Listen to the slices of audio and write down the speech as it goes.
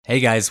Hey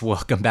guys,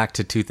 welcome back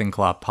to Tooth and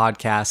Claw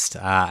Podcast.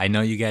 I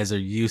know you guys are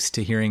used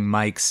to hearing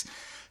Mike's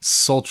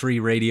sultry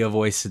radio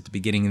voice at the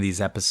beginning of these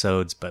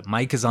episodes, but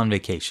Mike is on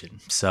vacation.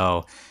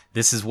 So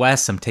this is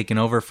Wes. I'm taking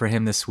over for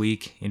him this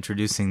week,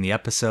 introducing the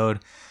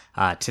episode.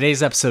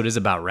 Today's episode is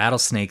about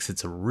rattlesnakes.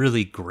 It's a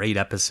really great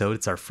episode.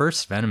 It's our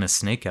first venomous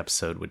snake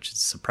episode, which is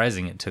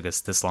surprising it took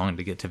us this long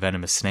to get to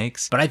venomous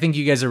snakes. But I think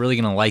you guys are really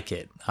going to like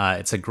it.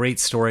 It's a great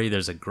story.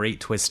 There's a great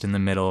twist in the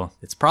middle.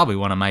 It's probably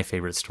one of my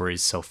favorite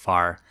stories so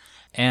far.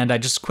 And I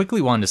just quickly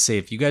wanted to say,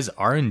 if you guys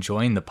are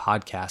enjoying the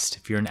podcast,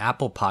 if you're an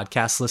Apple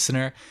Podcast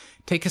listener,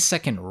 take a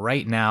second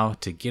right now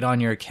to get on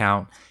your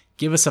account,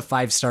 give us a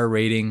 5-star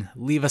rating,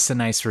 leave us a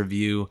nice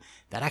review.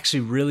 That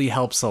actually really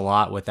helps a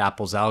lot with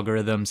Apple's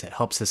algorithms. It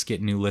helps us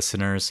get new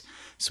listeners,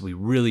 so we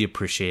really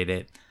appreciate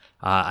it.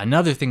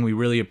 Another thing we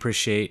really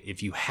appreciate,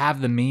 if you have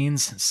the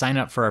means, sign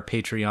up for our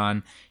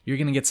Patreon. You're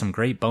going to get some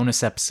great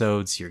bonus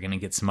episodes. You're going to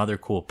get some other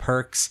cool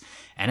perks,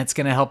 and it's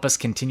going to help us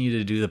continue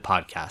to do the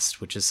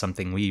podcast, which is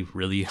something we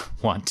really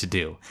want to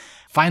do.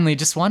 Finally,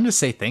 just wanted to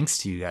say thanks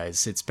to you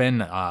guys. It's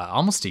been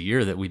almost a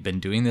year that we've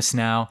been doing this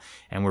now,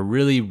 and we're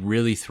really,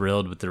 really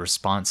thrilled with the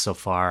response so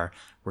far.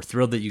 We're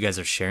thrilled that you guys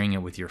are sharing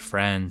it with your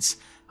friends.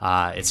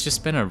 It's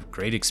just been a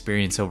great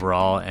experience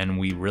overall, and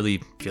we really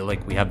feel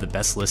like we have the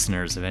best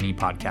listeners of any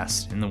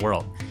podcast in the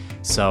world.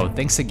 So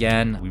thanks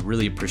again. We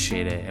really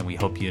appreciate it, and we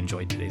hope you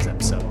enjoyed today's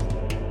episode.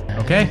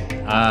 Okay,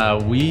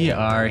 we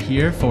are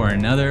here for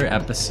another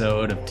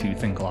episode of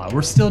Tooth and Claw.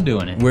 We're still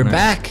doing it. We're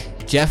back.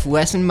 Jeff,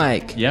 Wes, and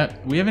Mike.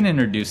 Yep, we haven't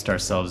introduced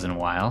ourselves in a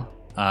while.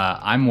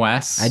 I'm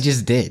Wes. I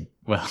just did.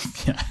 Well,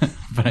 yeah,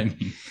 but I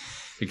mean,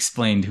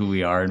 explained who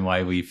we are and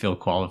why we feel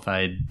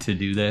qualified to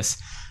do this.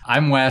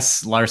 I'm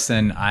Wes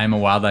Larson. I'm a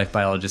wildlife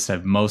biologist.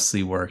 I've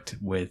mostly worked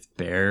with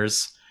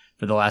bears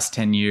for the last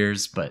 10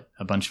 years, but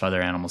a bunch of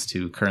other animals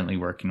too. Currently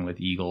working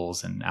with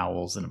eagles and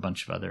owls and a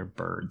bunch of other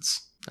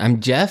birds. I'm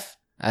Jeff.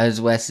 I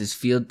was Wes's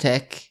field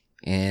tech,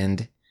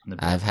 and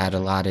I've had a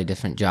lot of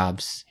different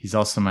jobs. He's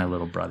also my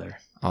little brother.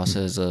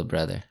 Also his little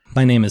brother.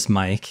 My name is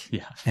Mike,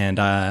 and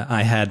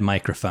I had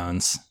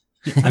microphones.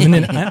 I'm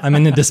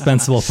an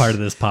indispensable part of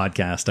this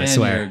podcast, I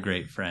swear. You're a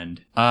great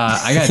friend.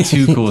 I got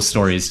two cool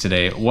stories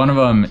today. One of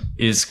them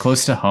is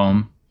close to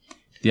home.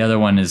 The other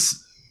one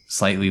is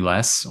slightly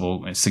less,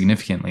 well,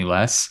 significantly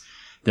less.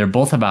 They're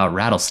both about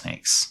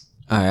rattlesnakes.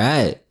 All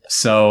right.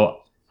 So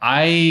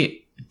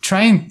I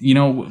try and,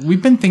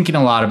 we've been thinking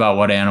a lot about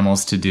what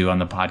animals to do on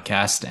the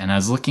podcast, and I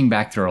was looking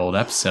back through our old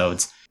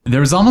episodes.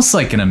 There was almost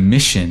like an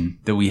omission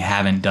that we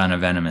haven't done a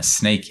venomous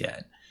snake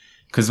yet.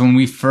 Because when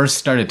we first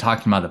started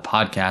talking about the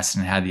podcast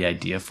and had the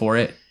idea for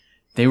it,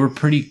 they were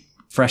pretty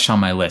fresh on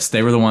my list.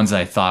 They were the ones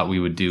I thought we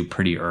would do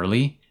pretty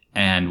early.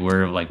 And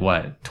we're like,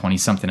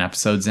 20-something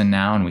episodes in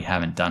now, and we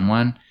haven't done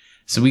one.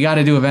 So we got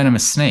to do a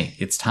venomous snake.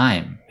 It's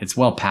time. It's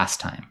well past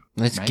time.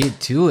 Let's get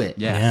to it.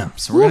 Yeah.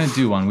 So we're going to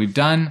do one. We've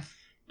done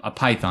a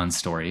python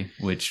story,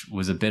 which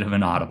was a bit of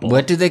an audible.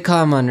 What do they call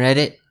them on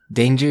Reddit?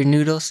 Danger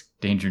noodles?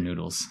 Danger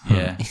noodles.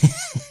 Yeah.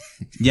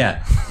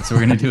 Yeah, so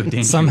we're gonna do a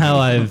danger. Somehow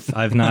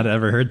I've not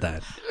ever heard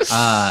that.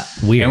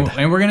 Weird.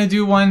 And we're gonna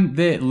do one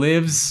that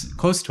lives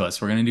close to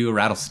us. We're gonna do a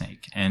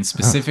rattlesnake, and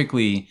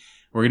specifically,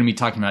 we're gonna be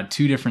talking about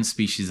two different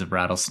species of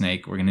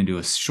rattlesnake. We're gonna do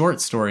a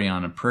short story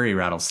on a prairie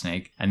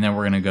rattlesnake, and then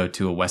we're gonna go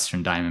to a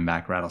western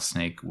diamondback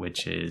rattlesnake,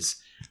 which is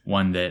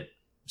one that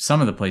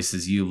some of the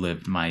places you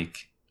lived, Mike,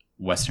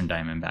 western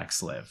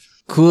diamondbacks live.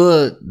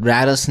 Cool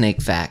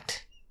rattlesnake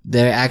fact: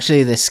 they're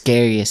actually the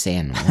scariest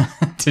animal.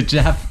 To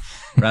Jeff.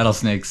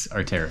 Rattlesnakes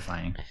are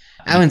terrifying.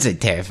 I wouldn't say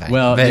terrifying.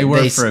 Well, they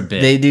were for a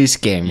bit. They do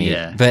scare me.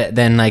 Yeah. But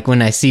then,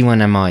 when I see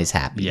one, I'm always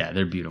happy. Yeah,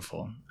 they're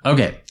beautiful.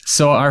 Okay,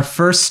 so our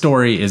first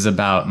story is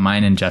about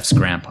mine and Jeff's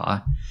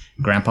grandpa,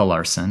 Grandpa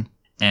Larson.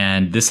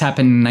 And this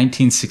happened in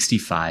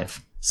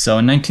 1965. So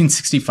in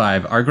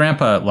 1965, our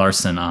Grandpa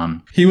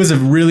Larson, he was a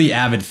really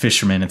avid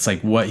fisherman. It's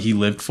like what he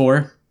lived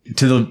for.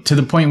 To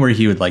the point where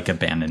he would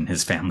abandon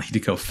his family to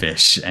go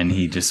fish. And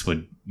he just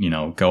would,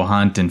 go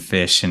hunt and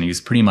fish. And he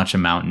was pretty much a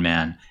mountain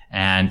man.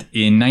 And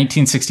in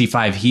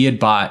 1965,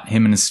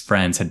 him and his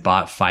friends had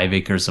bought 5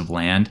 acres of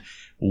land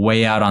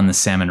way out on the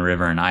Salmon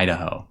River in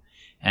Idaho.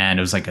 And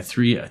it was like a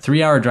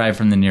 3-hour drive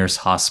from the nearest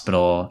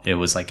hospital. It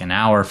was like an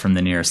hour from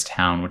the nearest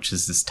town, which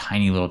is this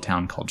tiny little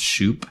town called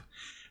Shoup,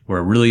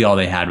 where really all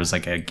they had was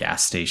like a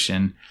gas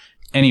station.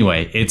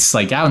 Anyway, it's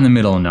like out in the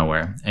middle of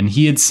nowhere. And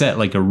he had set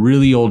like a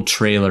really old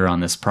trailer on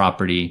this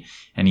property,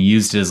 and he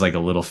used it as like a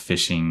little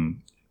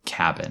fishing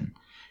cabin.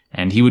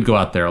 And he would go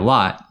out there a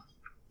lot.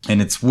 And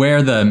it's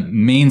where the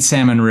main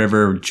Salmon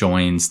River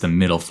joins the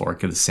middle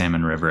fork of the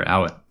Salmon River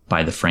out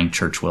by the Frank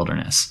Church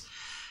Wilderness.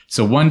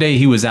 So one day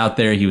he was out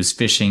there, he was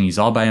fishing, he's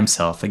all by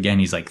himself. Again,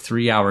 he's like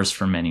 3 hours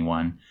from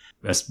anyone,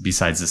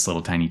 besides this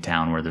little tiny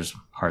town where there's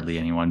hardly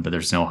anyone, but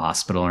there's no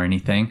hospital or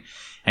anything.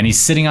 And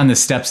he's sitting on the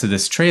steps of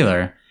this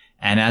trailer,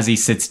 and as he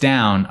sits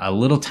down, a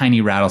little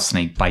tiny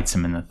rattlesnake bites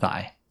him in the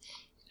thigh.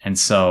 And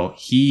so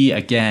he,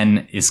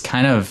 again, is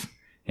kind of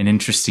an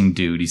interesting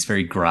dude. He's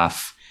very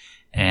gruff.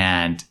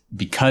 And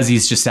because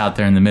he's just out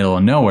there in the middle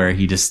of nowhere,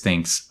 he just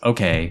thinks,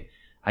 okay,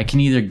 I can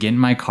either get in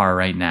my car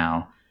right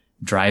now,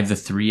 drive the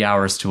 3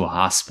 hours to a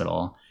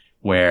hospital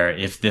where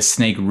if this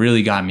snake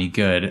really got me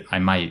good, I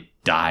might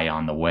die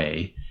on the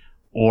way,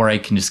 or I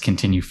can just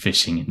continue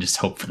fishing and just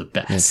hope for the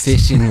best. The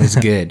fishing was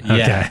good. Yeah.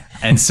 Okay.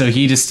 And so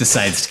he just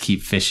decides to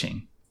keep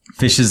fishing.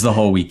 Fishes the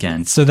whole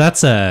weekend. So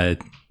that's an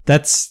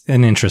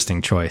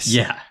interesting choice.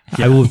 Yeah.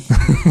 I will.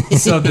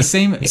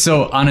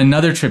 So on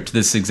another trip to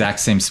this exact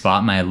same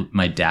spot,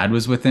 my dad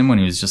was with him when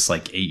he was just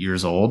like 8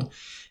 years old.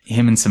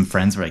 Him and some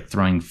friends were like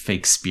throwing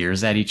fake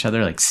spears at each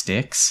other, like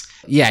sticks.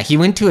 Yeah, he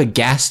went to a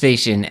gas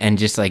station and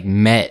just like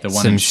met The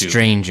one some in Shoe.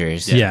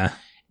 strangers Yeah.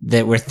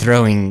 that were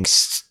throwing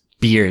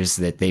spears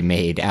that they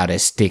made out of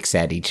sticks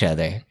at each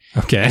other.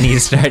 Okay. And he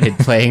started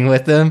playing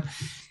with them,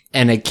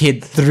 and a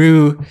kid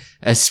threw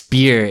a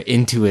spear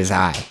into his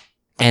eye.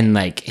 And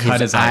like Cut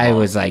his his eye eyeball.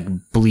 was like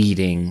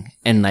bleeding,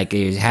 and like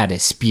he had a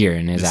spear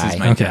in his This is eye.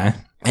 my Okay. dad.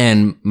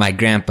 And my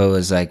grandpa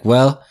was like,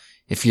 well,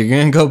 if you're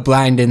going to go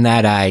blind in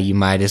that eye, you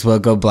might as well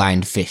go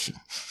blind fishing.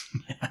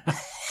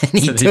 And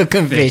he So they took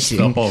him fished the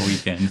fishing. whole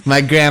weekend.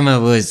 My grandma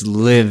was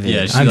livid.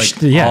 Yeah, she I'm like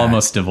sh- yeah.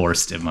 almost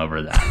divorced him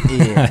over that.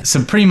 Yeah.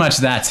 So pretty much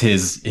that's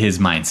his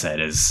mindset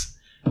is,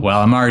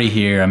 well, I'm already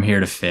here. I'm here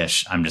to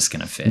fish. I'm just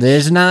going to fish.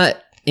 There's not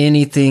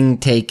anything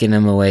taking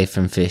him away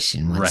from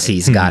fishing once Right.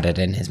 he's got it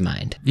in his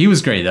mind. He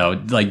was great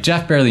though. Like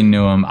Jeff barely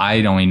knew him.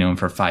 I only knew him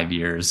for 5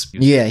 years.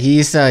 Yeah, he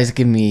used to always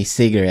give me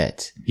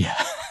cigarettes. Yeah.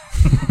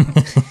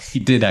 He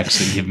did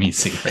actually give me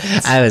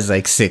cigarettes. I was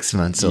like 6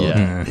 months old.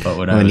 Yeah, but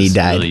when I When was he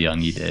died. really young,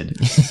 he did.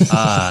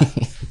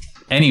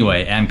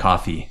 Anyway, and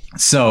coffee.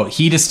 So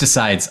he just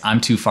decides, I'm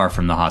too far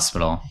from the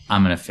hospital.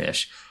 I'm going to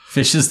fish.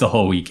 Fishes the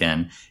whole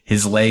weekend.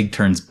 His leg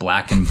turns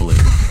black and blue.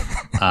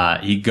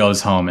 He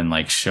goes home and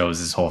like shows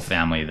his whole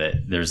family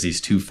that there's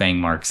these 2 fang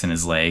marks in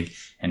his leg,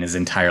 and his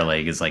entire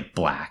leg is like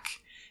black.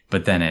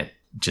 But then it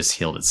just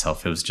healed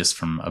itself. It was just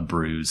from a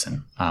bruise.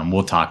 And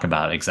we'll talk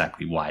about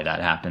exactly why that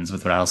happens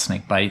with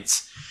rattlesnake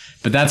bites.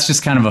 But that's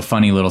just kind of a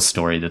funny little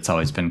story that's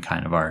always been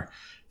kind of our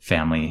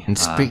family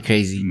It's pretty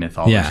crazy.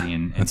 mythology. Yeah,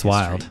 and that's history.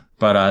 wild.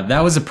 But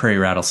that was a prairie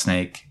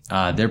rattlesnake.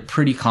 They're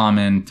pretty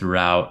common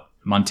throughout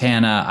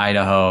Montana,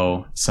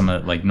 Idaho, some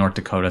of like North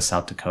Dakota,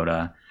 South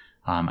Dakota.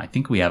 I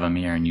think we have them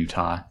here in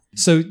Utah.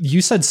 So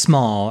you said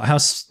small.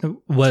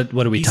 What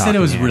are we He talking? said it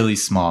was here? really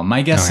small.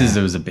 My guess Okay. is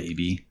it was a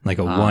baby. like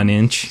a 1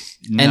 inch.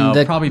 No,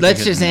 And probably let's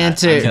bigger just than that.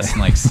 answer- I'm guessing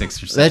like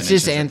 6 or 7 Let's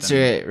just inches at answer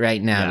the- it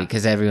right now Yeah.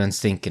 because everyone's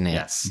thinking it.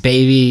 Yes.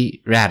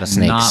 Baby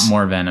rattlesnakes. Not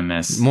more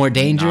venomous. More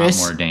dangerous?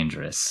 Not more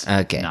dangerous.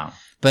 Okay. No.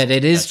 But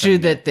it is That's true what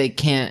I mean. that they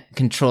can't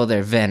control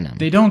their venom.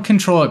 They don't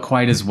control it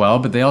quite as well,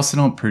 but they also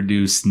don't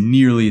produce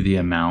nearly the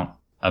amount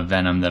of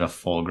venom that a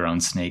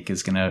full-grown snake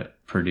is going to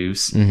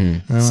produce.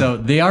 Mm-hmm. So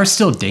they are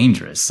still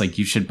dangerous. Like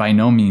you should by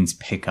no means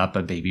pick up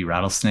a baby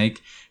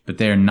rattlesnake, but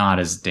they are not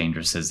as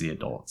dangerous as the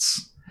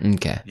adults.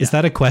 Okay. Is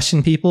that a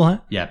question, people?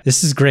 Yeah.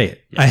 This is great.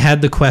 I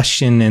had the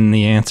question and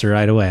the answer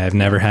right away. I've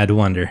never had to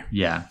wonder.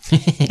 Yeah. They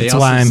That's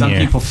why I'm some here.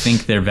 people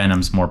think their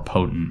venom's more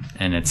potent,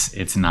 and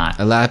it's not.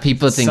 A lot of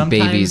people think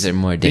Sometimes babies are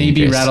more dangerous.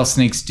 Baby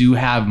rattlesnakes do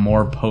have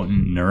more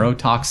potent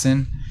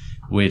neurotoxin,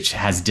 which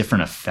has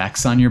different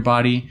effects on your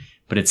body,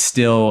 but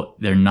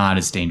they're not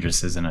as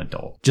dangerous as an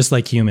adult. Just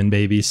like human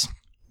babies.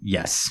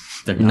 Yes,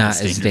 they're Not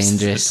not, as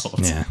dangerous.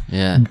 adults. Yeah.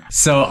 Yeah.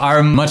 So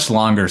our much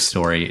longer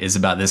story is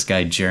about this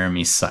guy,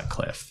 Jeremy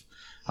Sutcliffe.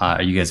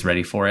 Are you guys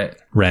ready for it?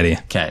 Ready.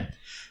 Okay.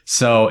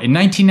 So in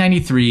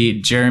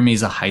 1993,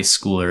 Jeremy's a high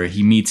schooler.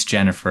 He meets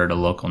Jennifer at a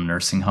local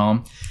nursing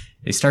home.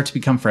 They start to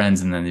become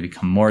friends, and then they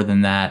become more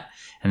than that.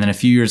 And then a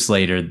few years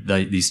later,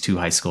 these 2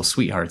 high school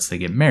sweethearts, they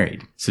get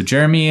married. So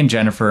Jeremy and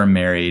Jennifer are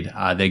married.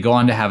 They go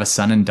on to have a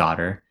son and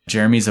daughter.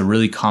 Jeremy's a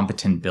really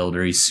competent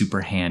builder. He's super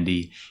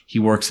handy. He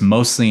works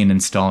mostly in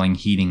installing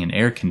heating and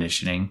air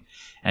conditioning.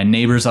 And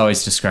neighbors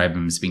always describe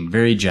him as being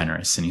very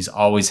generous, and he's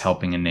always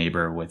helping a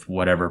neighbor with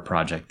whatever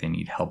project they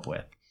need help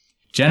with.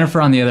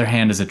 Jennifer, on the other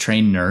hand, is a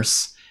trained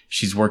nurse.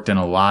 She's worked in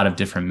a lot of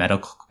different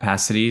medical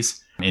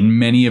capacities. In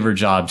many of her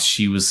jobs,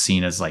 she was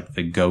seen as like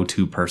the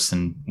go-to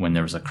person when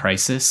there was a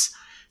crisis.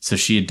 So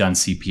she had done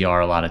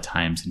CPR a lot of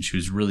times, and she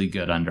was really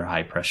good under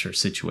high pressure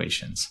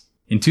situations.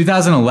 In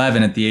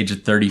 2011, at the age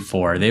of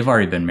 34, they've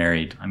already been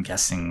married. I'm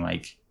guessing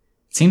it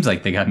seems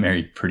like they got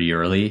married pretty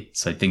early.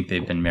 So I think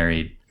they've been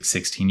married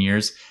 16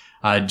 years.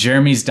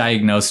 Jeremy's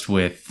diagnosed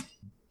with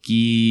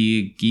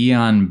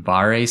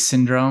Guillain-Barré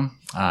syndrome.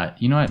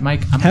 You know what,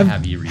 Mike? I'm going to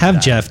have you read Have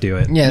that. Jeff do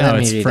it. Yeah, No, let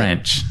me it's read it.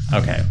 French.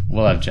 Okay,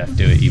 we'll have Jeff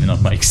do it, even though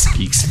Mike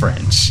speaks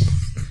French.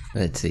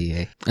 Let's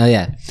see. Oh,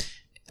 yeah.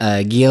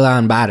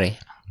 Guillain-Barré.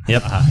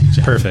 Yep.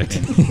 Jeff- Perfect.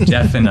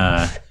 Jeff in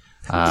a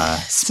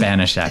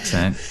Spanish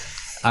accent.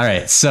 All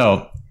right,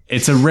 so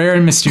it's a rare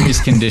and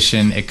mysterious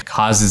condition. It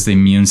causes the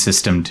immune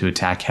system to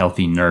attack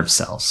healthy nerve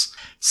cells.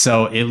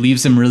 So it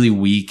leaves him really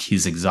weak.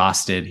 He's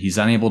exhausted. He's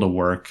unable to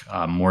work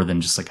more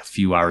than just like a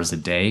few hours a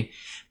day.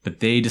 But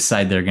they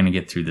decide they're going to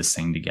get through this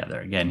thing together.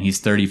 Again, he's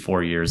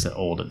 34 years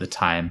old at the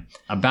time.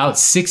 About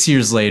 6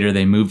 years later,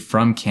 they moved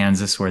from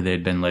Kansas, where they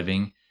had been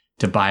living,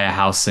 to buy a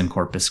house in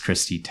Corpus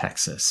Christi,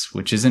 Texas,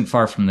 which isn't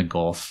far from the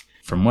Gulf.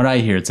 From what I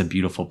hear, it's a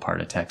beautiful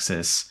part of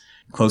Texas.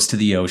 close to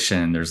the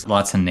ocean. There's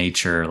lots of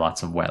nature,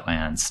 lots of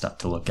wetlands, stuff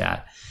to look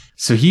at.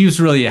 So he was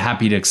really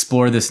happy to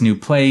explore this new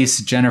place.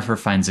 Jennifer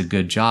finds a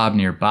good job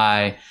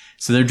nearby.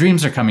 So their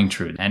dreams are coming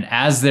true. And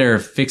as they're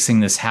fixing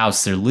this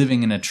house, they're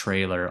living in a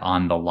trailer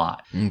on the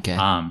lot. Okay.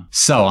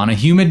 So on a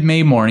humid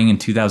May morning in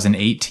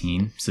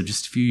 2018, so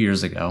just a few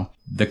years ago,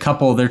 the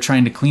couple, they're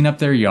trying to clean up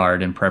their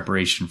yard in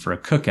preparation for a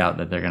cookout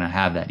that they're going to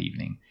have that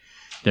evening.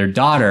 Their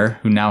daughter,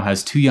 who now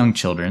has 2 young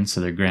children,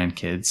 so their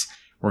grandkids,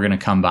 were going to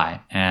come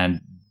by.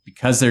 And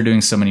because they're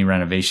doing so many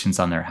renovations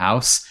on their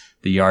house,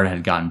 the yard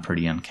had gotten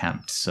pretty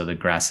unkempt. So the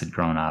grass had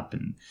grown up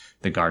and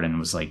the garden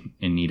was like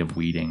in need of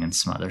weeding and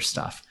some other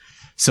stuff.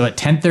 So at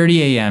 10:30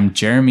 a.m.,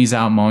 Jeremy's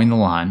out mowing the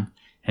lawn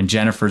and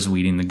Jennifer's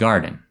weeding the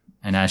garden.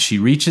 And as she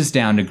reaches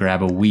down to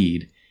grab a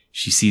weed,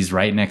 she sees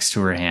right next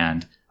to her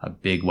hand a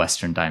big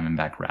Western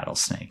Diamondback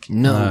rattlesnake.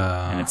 No.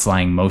 And it's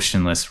lying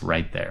motionless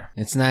right there.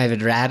 It's not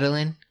even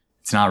rattling?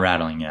 It's not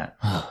rattling yet.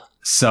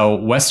 So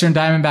Western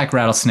Diamondback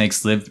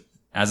rattlesnakes live,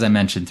 as I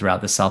mentioned,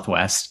 throughout the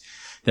Southwest.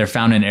 They're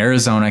found in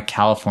Arizona,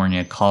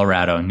 California,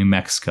 Colorado, New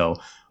Mexico,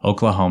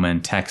 Oklahoma,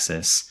 and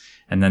Texas,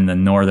 and then the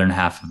northern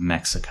half of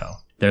Mexico.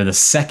 They're the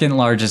second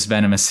largest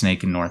venomous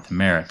snake in North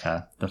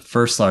America. The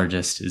first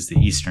largest is the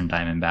Eastern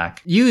Diamondback.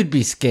 You would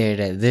be scared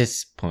at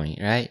this point,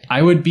 right?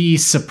 I would be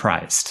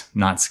surprised,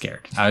 not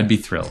scared. I would be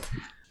thrilled.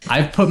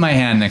 I've put my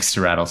hand next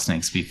to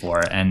rattlesnakes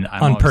before, and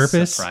I'm On always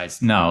purpose?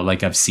 surprised. No,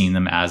 like I've seen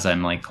them as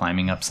I'm like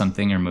climbing up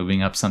something or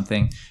moving up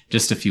something,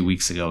 just a few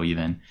weeks ago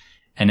even.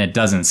 And it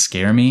doesn't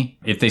scare me.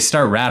 If they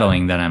start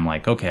rattling, then I'm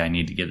like, okay, I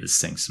need to give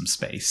this thing some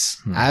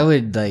space. I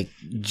would like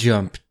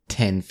jump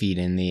 10 feet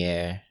in the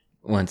air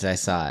once I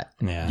saw it.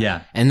 Yeah.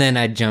 Yeah. And then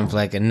I'd jump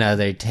like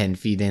another 10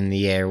 feet in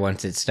the air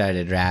once it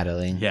started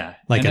rattling. Yeah.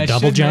 Like And a I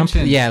double should jump?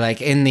 mention- Yeah,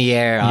 like in the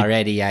air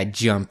already, I'd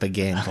jump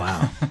again.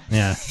 Wow.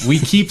 Yeah. We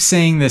keep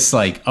saying this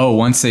like, oh,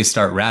 once they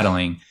start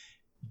rattling.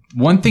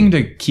 One thing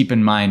to keep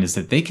in mind is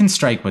that they can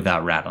strike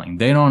without rattling.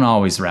 They don't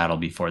always rattle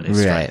before they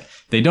strike. Right.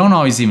 They don't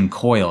always even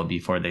coil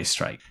before they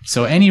strike.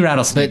 So any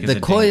rattlesnake But is the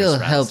a coil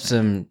dangerous helps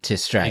rattlesnake. them to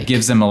strike. It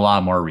gives them a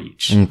lot more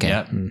reach. Okay.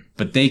 Yep.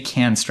 But they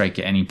can strike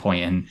at any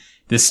point, and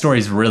this story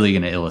is really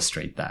going to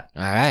illustrate that.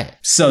 All right.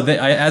 So,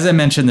 as I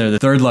mentioned, they're the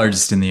third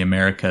largest in the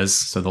Americas.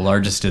 So the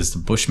largest is the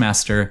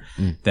Bushmaster,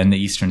 then the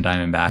Eastern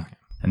Diamondback,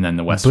 and then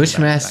the Western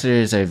Diamondback.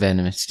 Bushmasters are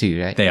venomous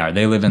too, right? They are.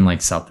 They live in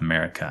like South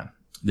America.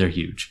 They're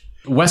huge.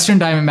 Western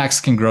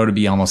Diamondbacks can grow to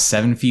be almost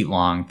 7 feet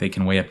long. They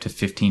can weigh up to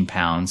 15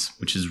 pounds,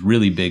 which is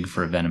really big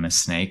for a venomous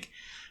snake.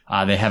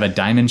 They have a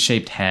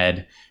diamond-shaped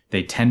head.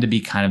 They tend to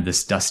be kind of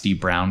this dusty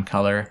brown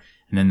color.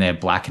 And then they have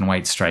black and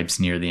white stripes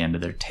near the end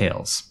of their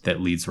tails that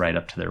leads right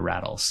up to their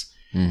rattles.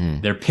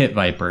 They're pit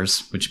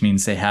vipers, which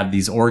means they have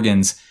these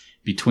organs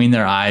between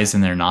their eyes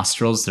and their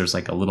nostrils. There's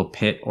like a little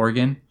pit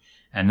organ,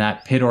 and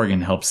that pit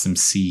organ helps them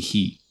see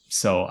heat.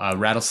 So a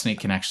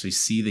rattlesnake can actually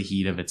see the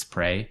heat of its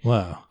prey,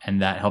 Wow.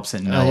 and that helps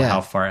it know yeah. how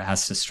far it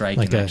has to strike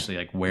Like and a- actually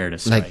like where to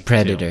strike. Like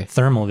Predator.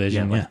 Thermal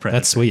vision. Yeah, Yeah. like Predator.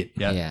 That's sweet.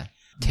 Yep. Yeah.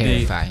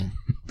 Terrifying.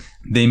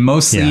 They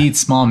mostly Yeah. eat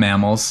small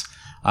mammals,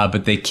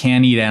 but they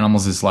can eat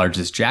animals as large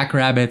as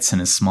jackrabbits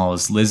and as small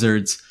as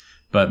lizards.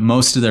 But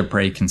most of their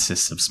prey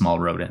consists of small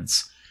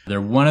rodents.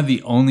 They're one of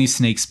the only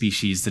snake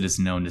species that is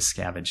known to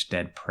scavenge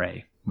dead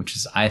prey, which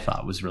is I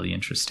thought was really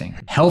interesting.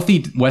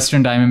 Healthy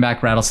Western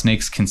Diamondback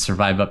rattlesnakes can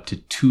survive up to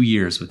 2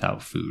 years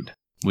without food,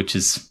 which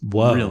is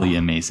Whoa. really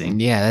amazing.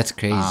 Yeah, that's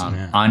crazy.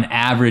 On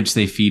average,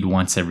 they feed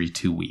once every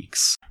 2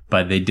 weeks.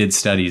 But they did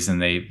studies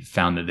and they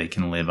found that they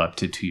can live up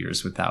to 2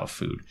 years without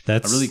food.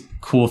 That's A really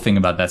cool thing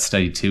about that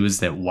study too is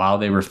that while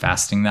they were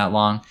fasting that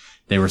long,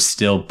 they were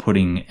still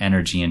putting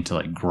energy into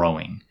like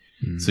growing.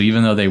 So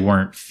even though they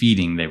weren't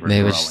feeding, they were They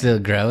growing. were still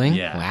growing?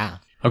 Yeah. Wow.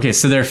 Okay,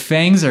 so their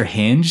fangs are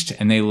hinged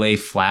and they lay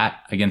flat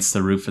against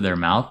the roof of their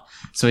mouth.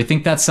 So I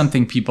think that's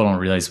something people don't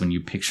realize when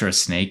you picture a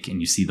snake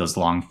and you see those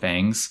long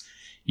fangs.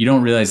 You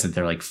don't realize that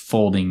they're like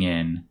folding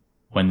in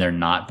when they're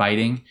not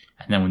biting.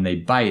 And then when they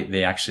bite,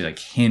 they actually like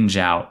hinge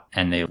out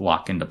and they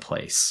lock into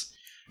place.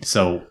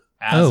 So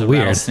as a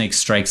weird. rattlesnake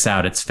strikes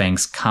out, its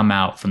fangs come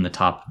out from the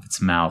top of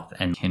its mouth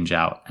and hinge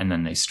out, and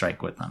then they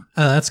strike with them.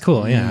 Oh, that's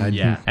cool. Yeah.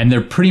 Yeah. And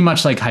they're pretty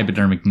much like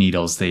hypodermic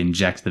needles. They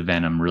inject the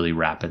venom really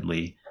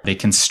rapidly. They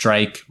can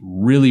strike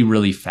really,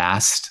 really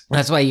fast.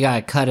 That's why you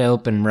gotta cut it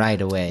open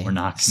right away. We're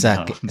not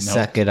suck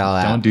it all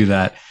out. Don't do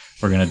that.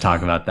 We're going to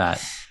talk about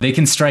that. They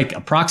can strike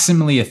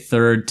approximately a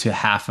third to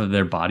half of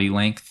their body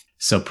length.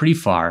 So pretty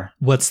far.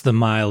 What's the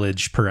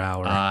mileage per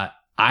hour?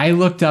 I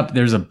looked up,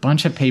 there's a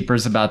bunch of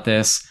papers about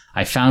this.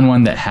 I found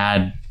one that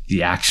had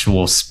the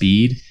actual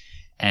speed,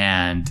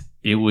 and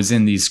it was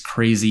in these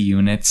crazy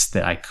units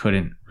that I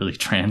couldn't really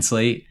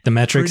translate. The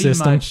metric Pretty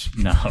system? much-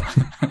 no.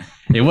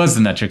 It was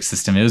the metric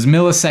system. It was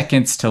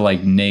milliseconds to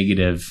like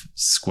negative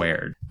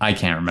squared. I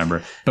can't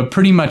remember. But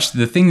pretty much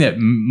the thing that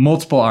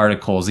multiple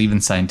articles,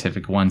 even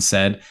scientific ones,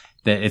 said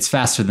that it's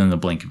faster than the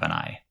blink of an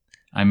eye.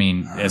 I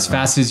mean, as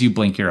fast as you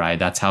blink your eye,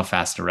 that's how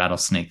fast a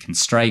rattlesnake can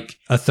strike,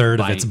 A third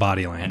of bite, its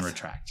body and length.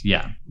 retract.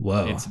 Yeah.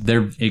 Whoa.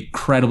 They're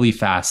incredibly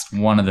fast.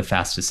 One of the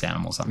fastest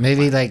animals on the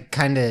Maybe planet. like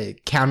kind of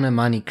Count of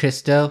Monte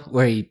Cristo,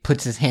 where he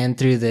puts his hand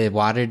through the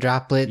water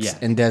droplets Yeah.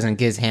 and doesn't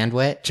get his hand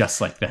wet.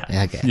 Just like that.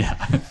 Okay. Yeah.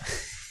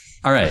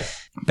 All right.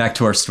 Back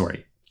to our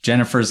story.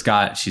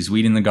 She's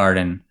weeding the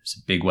garden. There's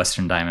a big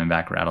western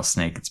diamondback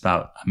rattlesnake. It's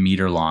about 1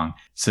 meter long.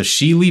 So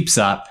she leaps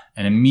up,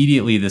 and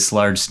immediately this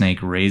large snake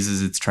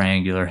raises its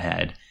triangular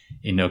head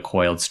into a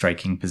coiled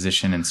striking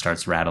position and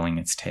starts rattling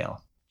its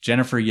tail.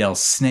 Jennifer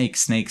yells, "Snake,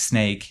 snake,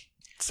 snake."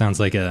 Sounds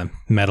like a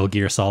Metal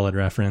Gear Solid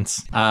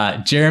reference.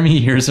 Jeremy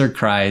hears her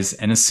cries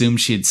and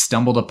assumes she had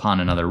stumbled upon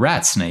another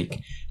rat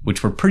snake,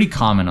 which were pretty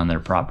common on their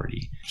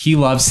property. He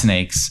loves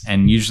snakes,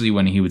 and usually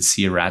when he would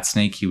see a rat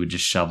snake, he would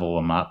just shovel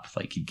them up.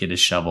 Like he'd get his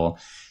shovel,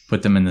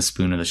 put them in the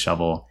spoon of the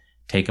shovel,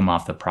 take them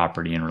off the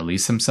property and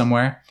release them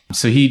somewhere.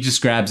 So he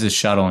just grabs his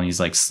shuttle and he's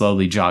like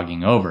slowly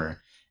jogging over.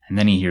 And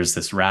then he hears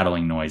this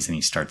rattling noise and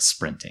he starts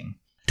sprinting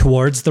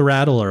Towards the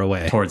rattle or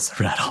away? towards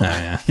the rattle. Oh,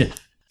 yeah. Yeah.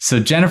 So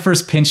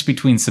Jennifer's pinched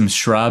between some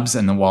shrubs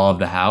and the wall of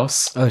the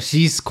house. Oh,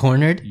 she's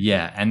cornered?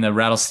 Yeah, and the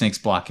rattlesnake's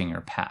blocking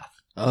her path.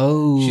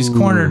 Oh. She's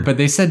cornered, but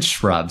they said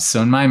shrubs.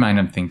 So in my mind,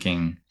 I'm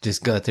thinking,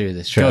 Just go through the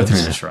go shrubs.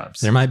 through the shrubs.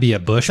 There might be a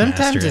bushmaster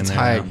Sometimes in it's there.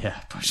 hard. though. Yeah,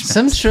 push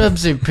Some back.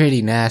 shrubs are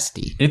pretty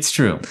nasty. It's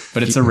true,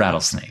 but it's a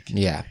rattlesnake.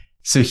 Yeah.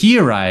 So he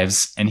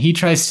arrives and he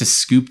tries to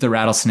scoop the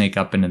rattlesnake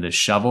up into the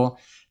shovel,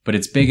 but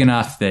it's big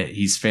enough that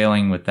he's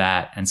failing with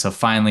that. And so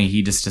finally,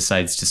 he just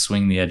decides to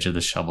swing the edge of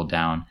the shovel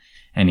down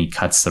and he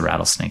cuts the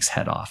rattlesnake's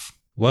head off.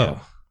 Whoa.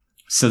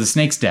 So the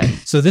snake's dead.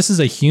 So this is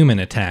a human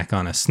attack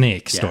on a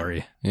snake Yeah.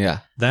 story. Yeah.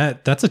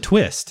 That's a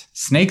twist.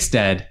 Snake's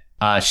dead.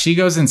 She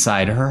goes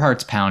inside. Her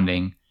heart's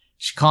pounding.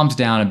 She calms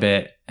down a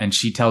bit and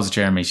she tells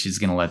Jeremy she's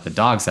going to let the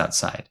dogs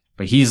outside.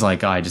 But he's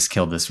like, "Oh, I just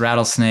killed this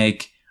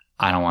rattlesnake.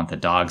 I don't want the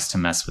dogs to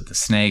mess with the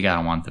snake. I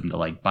don't want them to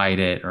like bite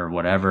it or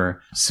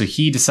whatever." So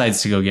he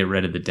decides to go get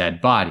rid of the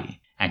dead body.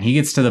 And he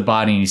gets to the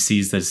body and he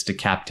sees this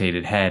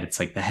decapitated head. It's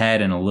like the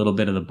head and a little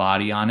bit of the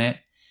body on it.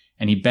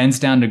 And he bends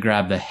down to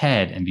grab the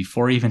head. And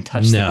before he even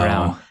touched the No.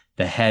 ground,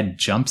 the head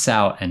jumps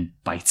out and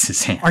bites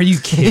his hand. Are you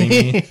kidding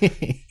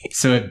me?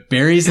 So it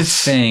buries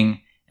its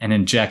fang and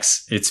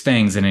injects its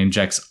fangs and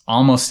injects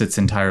almost its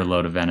entire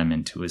load of venom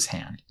into his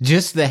hand.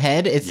 Just the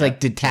head? It's Yeah, like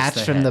detached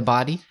just the from the head.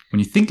 body? When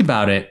you think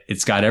about it,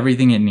 it's got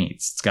everything it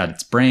needs. It's got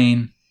its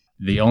brain.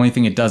 The only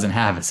thing it doesn't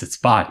have is its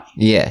body.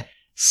 Yeah.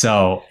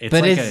 So it's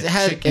But like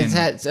it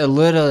has a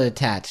little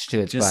attached to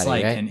its just body,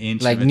 like right? an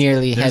inch. like of its-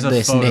 nearly there's a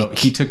headless photo. snake.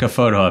 He took a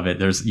photo of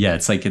it.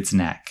 It's like its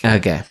neck.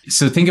 Okay.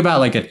 So think about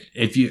like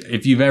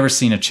if you've ever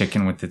seen a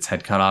chicken with its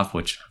head cut off,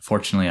 which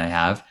fortunately I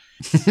have.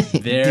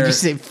 Did you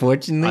say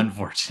fortunately?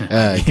 Unfortunately.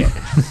 Okay.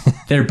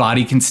 Their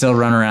body can still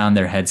run around.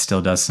 Their head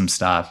still does some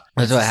stuff.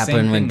 That's what Same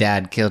happened when thing-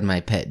 Dad killed my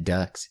pet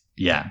ducks.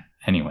 Yeah.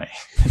 Anyway,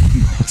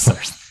 makes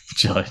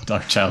our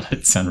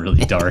childhood sound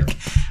really dark.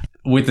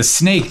 With a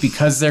snake,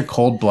 because they're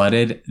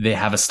cold-blooded, they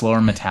have a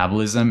slower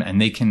metabolism,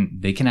 and they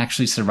can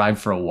actually survive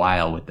for a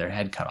while with their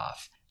head cut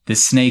off.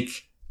 This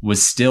snake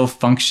was still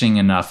functioning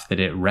enough that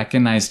it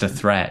recognized a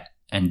threat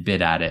and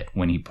bit at it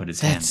when he put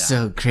his hand That's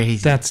down. so crazy.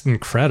 That's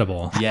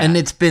incredible. Yeah, And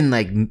it's been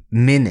like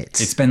minutes.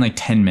 it's been like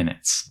 10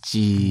 minutes.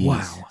 Jeez.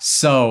 Wow.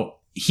 So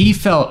he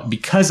felt,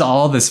 because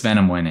all this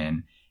venom went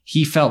in,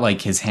 he felt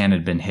like his hand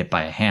had been hit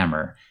by a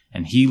hammer,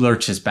 and he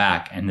lurches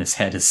back and this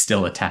head is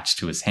still attached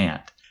to his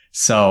hand.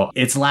 So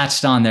it's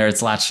latched on there.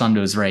 It's latched onto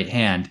his right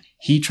hand.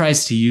 He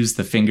tries to use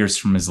the fingers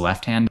from his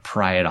left hand to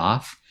pry it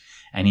off,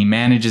 and he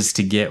manages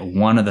to get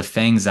one of the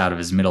fangs out of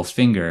his middle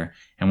finger.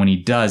 And when he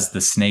does,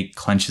 the snake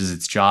clenches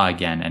its jaw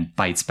again and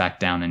bites back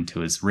down into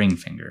his ring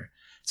finger.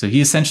 So he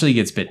essentially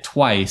gets bit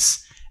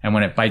twice. And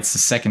when it bites the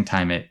second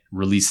time, it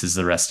releases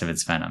the rest of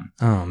its venom.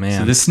 Oh man.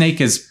 So the snake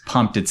has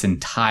pumped its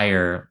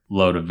entire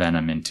load of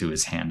venom into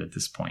his hand at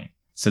this point.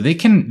 So they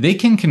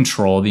can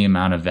control the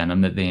amount of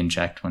venom that they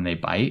inject when they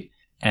bite.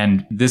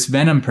 And this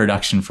venom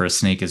production for a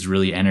snake is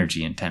really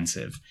energy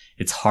intensive.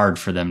 It's hard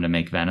for them to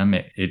make venom.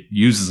 It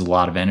uses a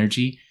lot of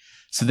energy.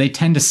 So they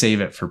tend to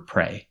save it for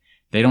prey.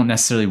 They don't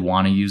necessarily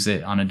want to use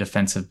it on a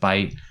defensive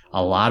bite.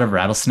 A lot of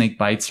rattlesnake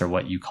bites are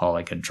what you call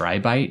like a dry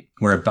bite,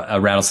 where a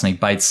rattlesnake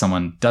bites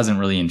someone, doesn't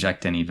really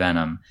inject any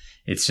venom.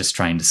 It's just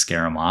trying to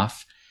scare them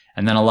off.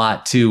 And then a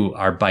lot too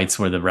are bites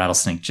where the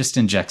rattlesnake just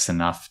injects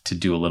enough to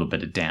do a little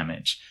bit of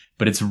damage.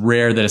 But it's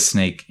rare that a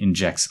snake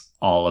injects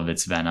all of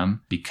its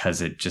venom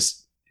because it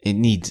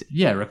needs it.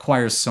 it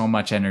requires so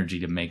much energy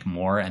to make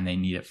more, and they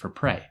need it for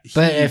prey.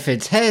 But if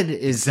its head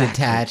is Exactly.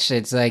 detached,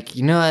 it's like,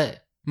 you know what?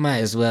 Might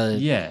as well.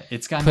 Yeah,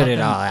 it's got Put nothing,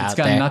 it all out It's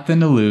got there. nothing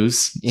to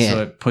lose, Yeah.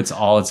 so it puts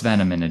all its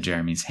venom into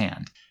Jeremy's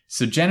hand.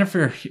 So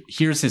Jennifer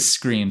hears his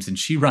screams, and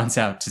she runs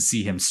out to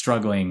see him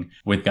struggling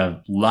with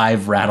a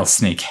live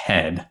rattlesnake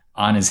head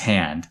on his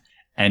hand,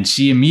 and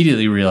she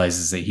immediately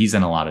realizes that he's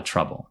in a lot of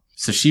trouble.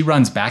 So she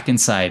runs back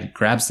inside,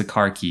 grabs the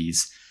car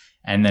keys,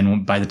 and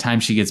then by the time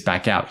she gets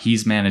back out,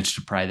 he's managed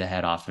to pry the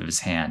head off of his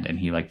hand, and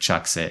he like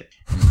chucks it.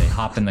 And they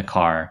hop in the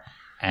car,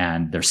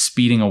 and they're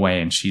speeding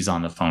away and she's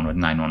on the phone with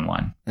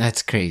 911.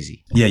 That's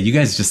crazy. Yeah, you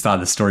guys just thought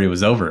the story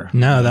was over.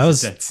 No, that It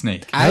was a dead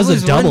snake. That was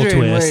a double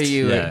wondering twist. where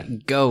you Yeah. were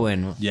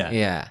going. Yeah.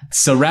 Yeah.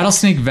 So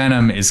rattlesnake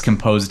venom is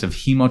composed of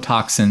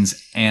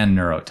hemotoxins and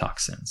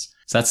neurotoxins.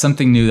 So that's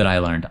something new that I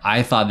learned.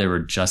 I thought they were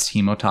just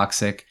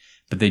hemotoxic,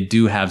 but they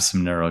do have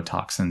some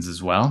neurotoxins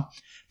as well,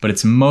 but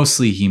it's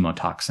mostly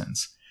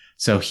hemotoxins.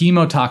 So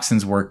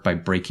hemotoxins work by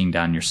breaking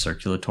down your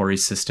circulatory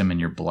system in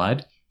your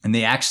blood, and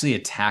they actually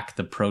attack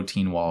the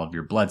protein wall of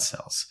your blood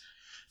cells.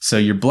 So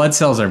your blood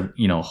cells are,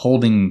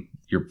 holding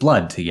your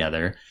blood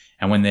together,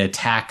 and when they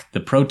attack the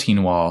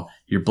protein wall,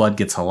 your blood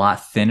gets a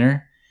lot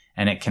thinner,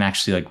 and it can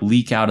actually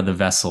leak out of the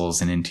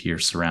vessels and into your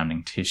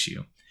surrounding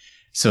tissue.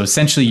 So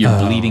essentially you're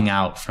bleeding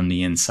out from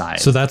the inside.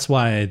 So that's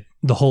why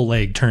the whole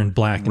leg turned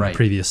black in Right. the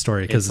previous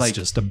story, because it's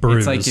just a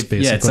bruise, basically.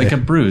 it's like a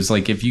bruise.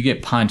 Like if you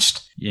get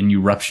punched and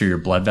you rupture your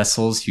blood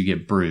vessels, you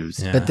get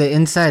bruised. Yeah. But the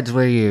inside's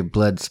where your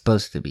blood's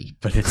supposed to be.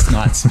 But it's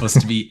not supposed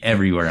to be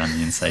everywhere on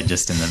the inside,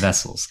 just in the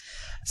vessels.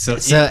 So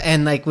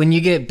And when you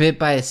get bit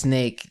by a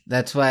snake,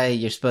 that's why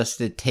you're supposed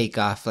to take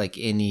off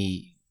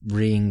any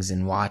rings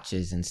and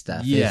watches and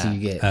stuff. Yeah. As you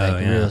get yeah.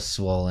 real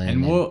swollen.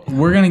 and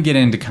we're going to get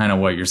into kind of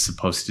what you're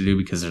supposed to do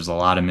because there's a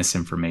lot of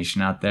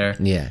misinformation out there.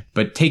 yeah.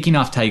 But taking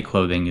off tight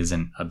clothing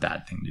isn't a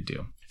bad thing to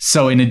do.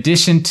 So in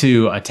addition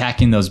to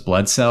attacking those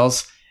blood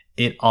cells,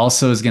 it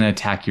also is going to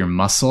attack your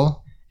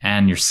muscle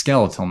and your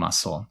skeletal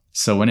muscle.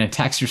 So when it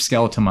attacks your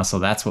skeletal muscle,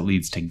 that's what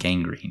leads to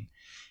gangrene.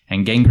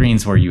 And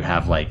gangrene's where you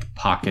have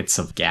pockets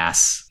of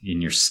gas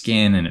in your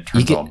skin and it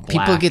turns all black.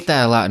 People get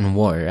that a lot in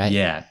war, right?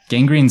 Yeah,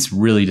 gangrene's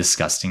really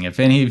disgusting. If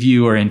any of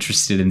you are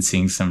interested in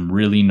seeing some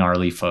really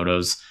gnarly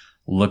photos,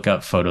 look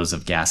up photos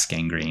of gas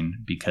gangrene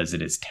because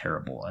it is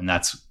terrible. And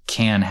that's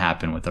can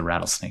happen with a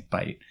rattlesnake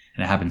bite.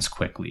 And it happens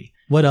quickly.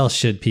 What else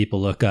should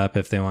people look up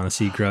if they want to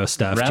see gross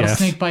stuff,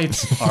 Rattlesnake Jeff?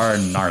 bites are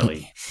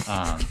gnarly.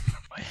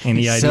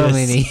 Any ideas? So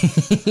many.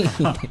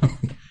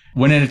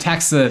 When it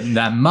attacks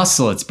that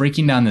muscle, it's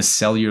breaking down the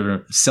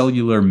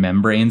cellular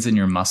membranes in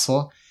your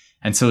muscle.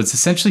 And so it's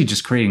essentially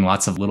just creating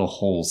lots of little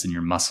holes in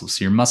your muscle.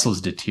 So your muscle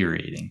is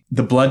deteriorating.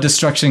 The blood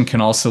destruction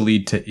can also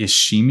lead to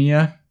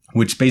ischemia,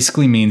 which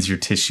basically means your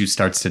tissue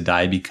starts to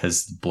die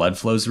because the blood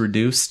flow is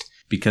reduced.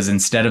 Because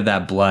instead of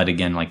that blood,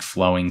 again,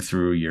 flowing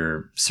through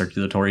your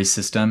circulatory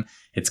system,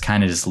 it's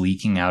kind of just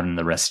leaking out in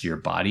the rest of your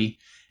body.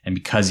 And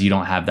because you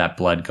don't have that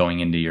blood going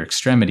into your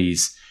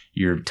extremities,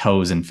 your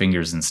toes and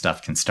fingers and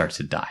stuff can start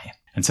to die.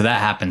 And so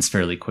that happens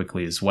fairly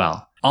quickly as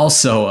well.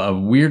 Also, a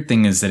weird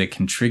thing is that it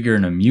can trigger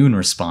an immune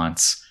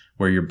response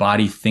where your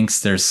body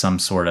thinks there's some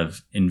sort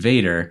of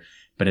invader,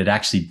 but it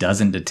actually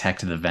doesn't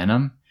detect the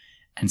venom.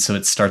 And so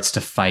it starts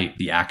to fight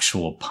the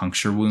actual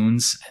puncture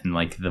wounds and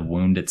the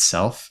wound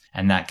itself.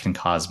 And that can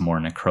cause more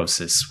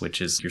necrosis,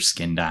 which is your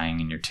skin dying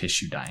and your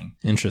tissue dying.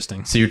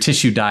 Interesting. So your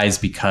tissue dies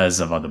because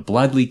of all the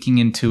blood leaking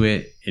into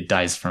it. It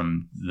dies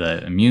from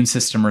the immune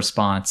system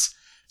response.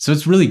 So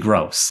it's really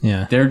gross.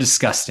 Yeah. They're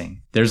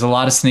disgusting. There's a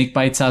lot of snake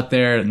bites out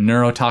there.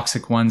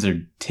 Neurotoxic ones are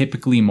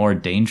typically more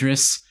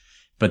dangerous,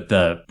 but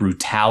the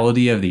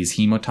brutality of these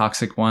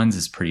hemotoxic ones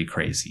is pretty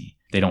crazy.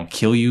 They don't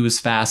kill you as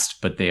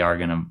fast, but they are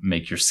going to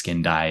make your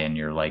skin die and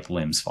your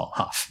limbs fall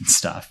off and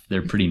stuff.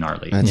 They're pretty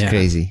gnarly. That's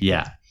crazy.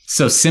 Yeah.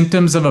 So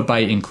symptoms of a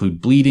bite include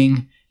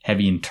bleeding,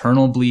 heavy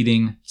internal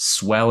bleeding,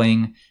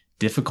 swelling,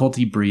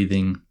 difficulty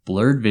breathing,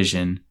 blurred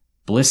vision,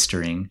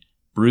 blistering,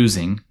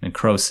 bruising,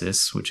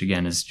 necrosis, which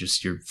again is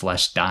just your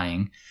flesh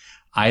dying,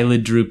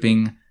 eyelid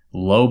drooping,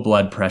 low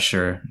blood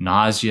pressure,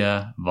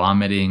 nausea,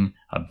 vomiting,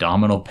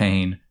 abdominal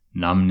pain,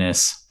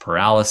 numbness,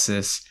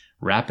 paralysis,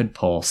 rapid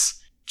pulse,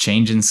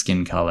 change in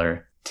skin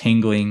color,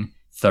 tingling,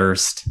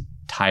 thirst,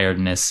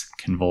 tiredness,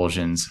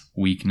 convulsions,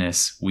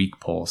 weakness, weak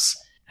pulse,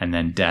 and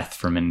then death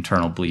from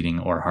internal bleeding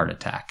or heart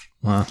attack.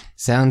 Wow.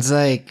 Sounds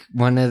like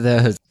one of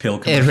those Pill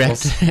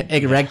commercials.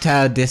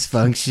 erectile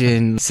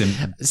dysfunction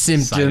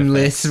symptom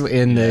lists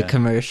in the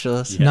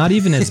commercials. Yeah. Not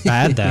even as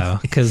bad, though,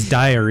 because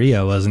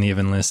diarrhea wasn't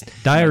even listed.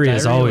 Diarrhea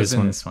is always was in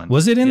one. this one.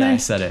 Was it in Yeah, there? I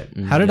said it.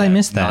 How did I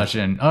miss that?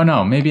 Nausea and, oh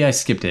no, maybe I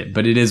skipped it,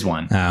 but it is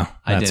one. Oh,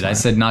 I that's did. I why.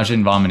 said nausea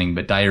and vomiting,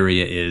 but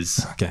diarrhea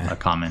is Okay. a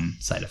common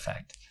side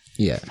effect.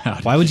 Yeah.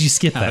 Why would you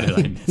skip How that?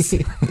 did I miss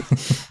it?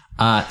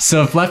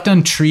 So if left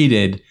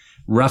untreated,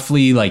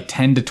 roughly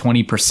 10 to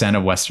 20%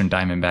 of Western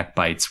diamondback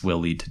bites will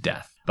lead to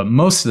death. But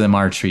most of them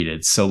are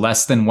treated. So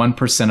less than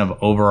 1% of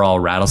overall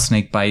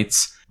rattlesnake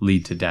bites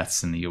lead to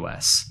deaths in the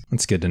US.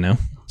 That's good to know.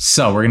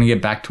 So we're going to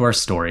get back to our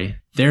story.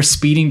 They're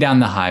speeding down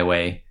the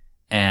highway,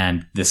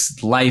 and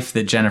this life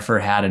that Jennifer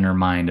had in her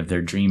mind of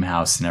their dream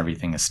house and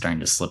everything is starting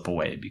to slip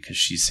away because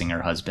she's seeing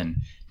her husband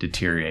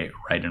deteriorate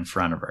right in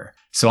front of her.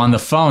 So on the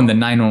phone, the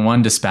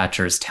 911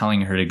 dispatcher is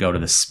telling her to go to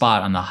the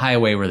spot on the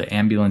highway where the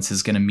ambulance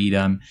is going to meet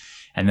them,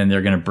 and then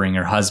they're going to bring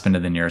her husband to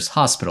the nearest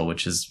hospital,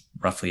 which is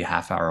roughly a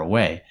half hour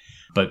away.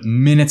 But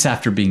minutes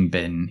after being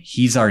bitten,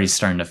 he's already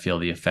starting to feel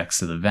the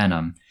effects of the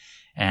venom.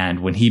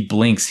 And when he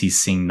blinks,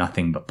 he's seeing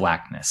nothing but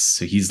blackness.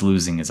 So he's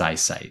losing his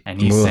eyesight.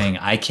 And he's saying,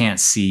 I can't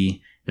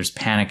see. There's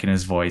panic in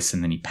his voice.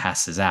 And then he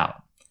passes out.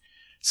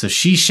 So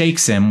she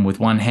shakes him with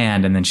one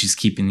hand, and then she's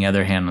keeping the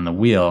other hand on the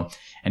wheel,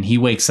 and he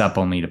wakes up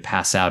only to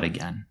pass out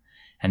again.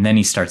 And then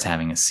he starts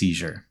having a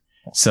seizure.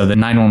 So the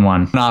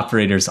 911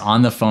 operator's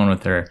on the phone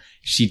with her.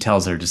 She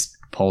tells her just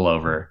pull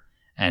over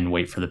and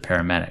wait for the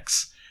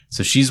paramedics.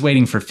 So she's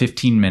waiting for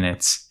 15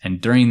 minutes. And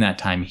during that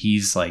time,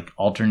 he's like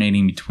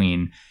alternating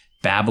between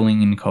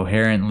babbling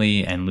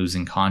incoherently and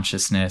losing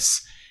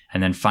consciousness.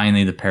 And then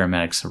finally the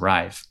paramedics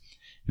arrive.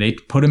 They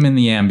put him in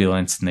the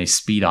ambulance and they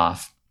speed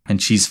off,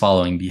 and she's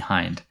following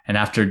behind. And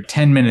after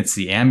 10 minutes,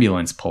 the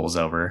ambulance pulls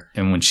over.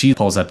 And when she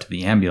pulls up to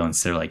the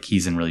ambulance, they're like,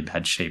 he's in really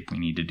bad shape. We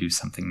need to do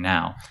something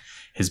now.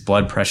 His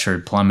blood pressure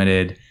had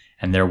plummeted,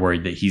 and they're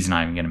worried that he's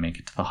not even going to make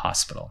it to the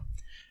hospital.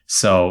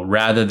 So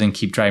rather than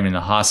keep driving to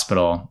the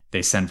hospital,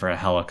 they send for a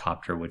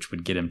helicopter, which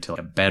would get him to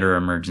a better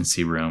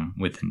emergency room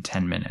within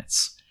 10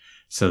 minutes.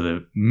 So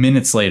the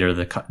minutes later,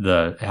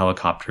 the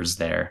helicopter's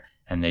there,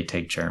 and they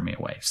take Jeremy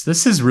away. So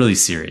this is really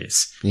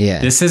serious. Yeah.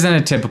 This isn't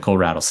a typical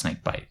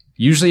rattlesnake bite.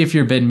 Usually if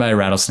you're bitten by a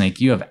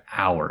rattlesnake, you have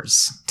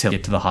hours to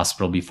get to the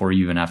hospital before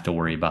you even have to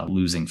worry about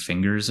losing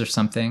fingers or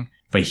something.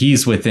 But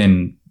he's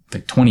within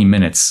like 20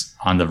 minutes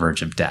on the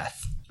verge of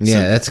death. Yeah,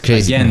 So, that's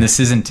crazy. Again, this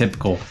isn't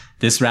typical.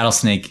 This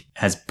rattlesnake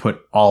has put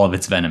all of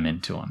its venom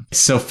into him.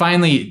 So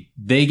finally,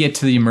 they get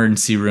to the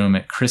emergency room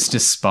at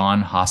Christus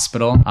Spawn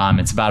Hospital.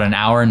 It's about an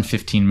hour and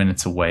 15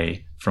 minutes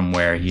away from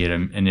where he had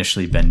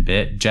initially been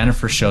bit.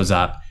 Jennifer shows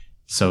up.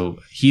 So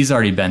he's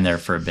already been there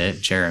for a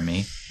bit,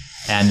 Jeremy.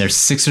 And there's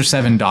 6 or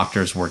 7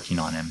 doctors working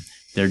on him.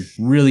 They're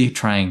really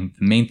trying,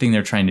 the main thing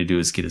they're trying to do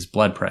is get his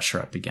blood pressure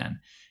up again.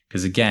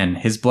 Because again,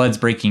 his blood's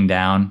breaking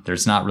down.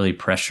 There's not really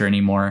pressure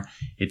anymore.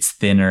 It's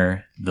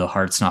thinner. The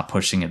heart's not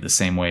pushing it the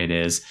same way it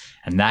is.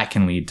 And that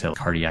can lead to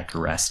cardiac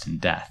arrest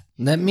and death.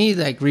 Let me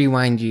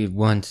rewind you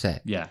one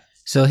sec. Yeah.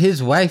 So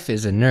his wife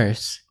is a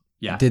nurse.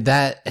 Yeah. Did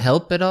that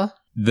help at all?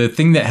 The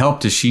thing that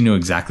helped is she knew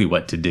exactly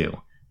what to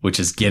do, which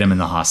is get him in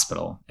the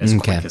hospital as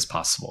Okay. quick as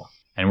possible.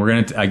 And we're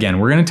going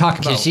to talk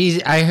about...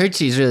 I heard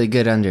she's really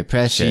good under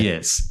pressure. She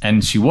is.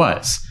 And she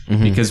was.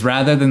 Mhm. Because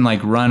rather than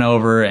run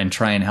over and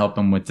try and help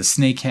him with the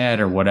snake head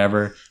or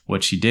whatever,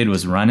 what she did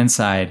was run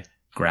inside,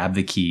 grab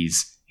the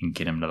keys, and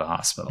get him to the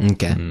hospital.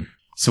 Okay.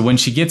 So when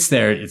she gets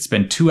there, it's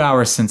been 2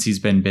 hours since he's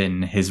been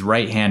bitten. His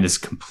right hand is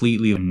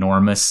completely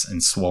enormous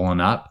and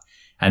swollen up.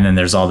 And then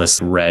there's all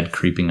this red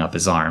creeping up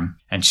his arm.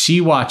 And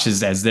she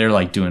watches as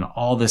they're doing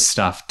all this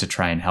stuff to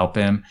try and help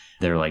him.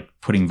 They're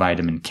putting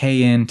vitamin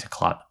K in to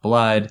clot the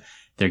blood.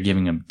 They're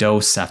giving him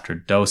dose after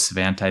dose of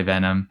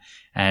antivenom.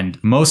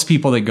 And most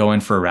people that go in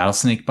for a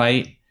rattlesnake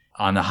bite,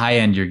 on the high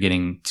end, you're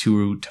getting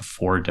 2 to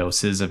 4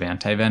 doses of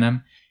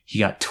antivenom. He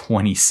got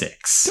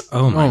 26.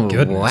 Oh my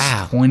goodness.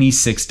 Wow.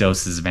 26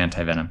 doses of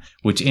antivenom,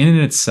 which in and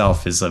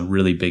itself is a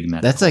really big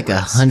medical That's like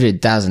risk.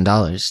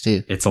 $100,000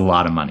 too. It's a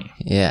lot of money.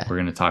 Yeah. We're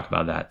going to talk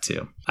about that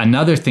too.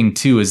 Another thing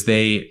too is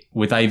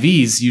with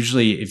IVs,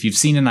 usually if you've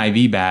seen an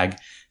IV bag,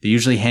 they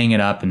usually hang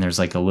it up and there's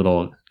a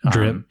little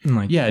Drip.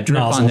 drip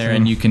nozzle on there, thing.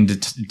 and you can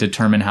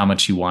determine how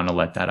much you want to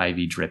let that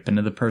IV drip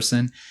into the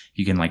person.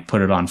 You can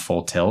put it on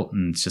full tilt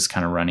and it's just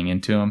kind of running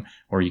into them,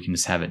 or you can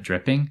just have it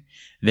dripping.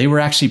 They were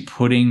actually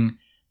putting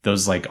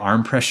those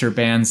arm pressure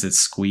bands that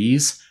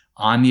squeeze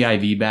on the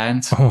IV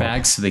bags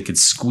so they could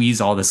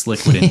squeeze all this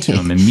liquid into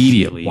them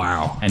immediately.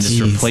 Wow. And just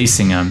Jeez.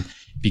 replacing them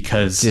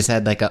because Just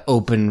had an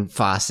open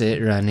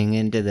faucet running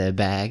into the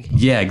bag.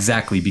 yeah,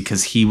 exactly,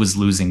 because he was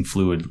losing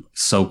fluid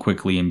so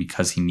quickly and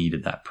because he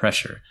needed that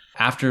pressure.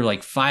 After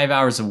 5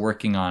 hours of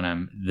working on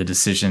him, the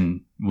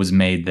decision was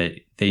made that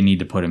they need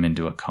to put him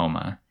into a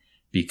coma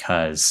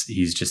because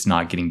he's just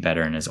not getting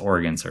better and his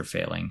organs are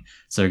failing.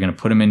 So they're going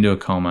to put him into a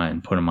coma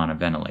and put him on a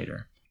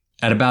ventilator.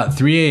 At about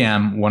 3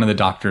 a.m., one of the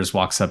doctors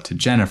walks up to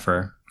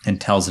Jennifer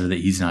and tells her that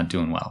he's not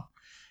doing well.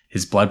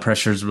 His blood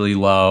pressure is really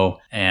low,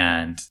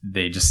 and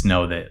they just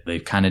know that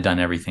they've kind of done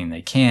everything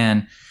they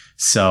can.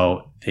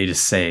 So they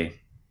just say,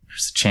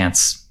 there's a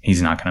chance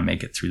he's not going to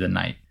make it through the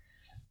night.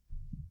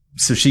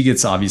 So she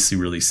gets obviously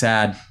really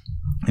sad,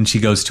 and she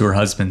goes to her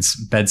husband's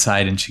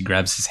bedside and she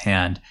grabs his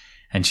hand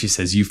and she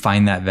says, you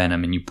find that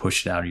venom and you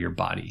push it out of your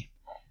body.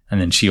 And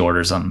then she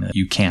orders him,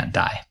 you can't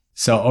die.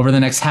 So over the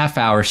next half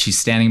hour, she's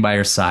standing by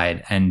her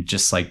side, and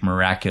just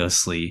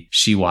miraculously,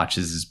 she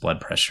watches his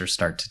blood pressure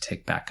start to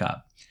tick back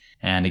up.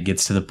 And it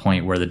gets to the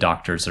point where the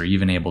doctors are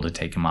even able to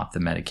take him off the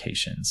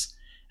medications.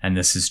 And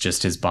this is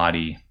just his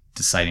body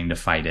deciding to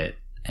fight it.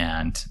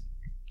 And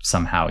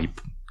somehow he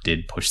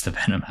did push the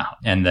venom out,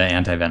 and the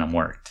antivenom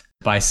worked.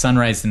 By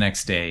sunrise the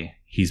next day,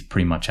 he's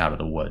pretty much out of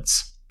the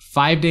woods.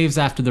 5 days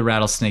after the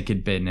rattlesnake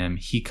had bitten him,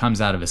 he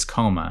comes out of his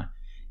coma.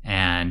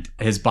 And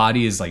his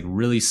body is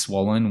really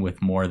swollen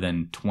with more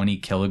than 20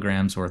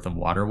 kilograms worth of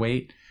water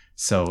weight.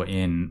 So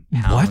in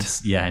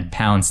pounds, in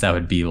pounds, that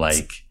would be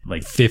like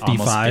 55?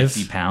 almost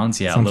 50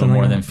 pounds. Yeah, a Something little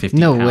more like than that. 50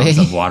 No pounds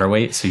way. of water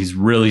weight. So he's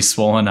really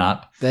swollen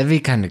up. That'd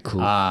be kind of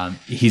cool.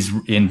 He's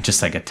in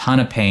just a ton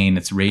of pain.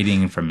 It's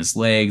radiating from his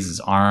legs, his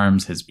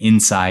arms, his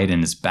inside,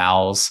 and his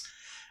bowels.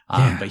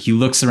 But he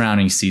looks around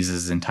and he sees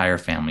his entire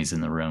family's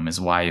in the room.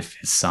 His wife,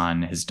 his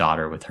son, his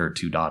daughter with her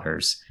 2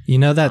 daughters. You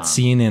know that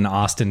scene in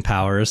Austin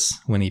Powers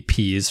when he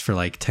pees for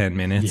like 10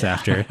 minutes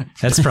after?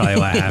 That's probably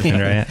what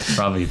happened, right?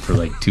 Probably for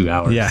like 2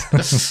 hours.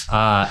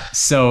 Yeah.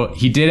 So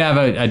he did have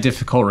a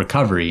difficult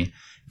recovery.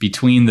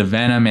 Between the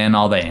venom and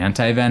all the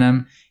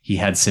anti-venom, he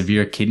had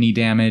severe kidney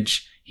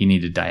damage. He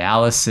needed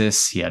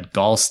dialysis. He had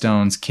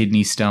gallstones,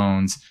 kidney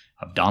stones,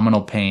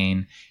 abdominal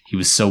pain. He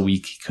was so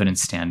weak he couldn't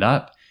stand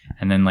up.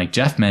 And then, like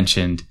Jeff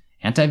mentioned,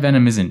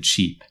 anti-venom isn't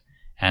cheap.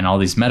 And all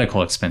these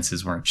medical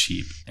expenses weren't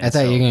cheap. And I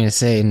thought you were going to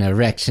say an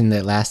erection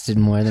that lasted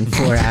more than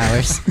 4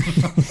 hours.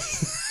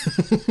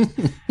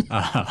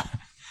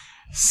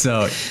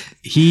 So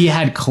he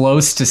had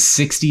close to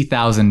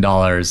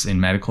 $60,000 in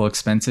medical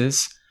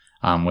expenses,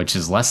 which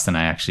is less than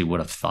I actually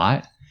would have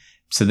thought.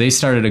 So they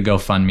started a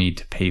GoFundMe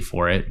to pay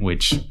for it,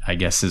 which I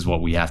guess is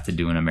what we have to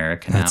do in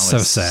America now. That's so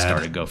is sad.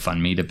 Start a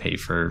GoFundMe to pay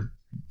for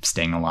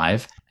staying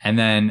alive. And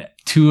then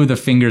 2 of the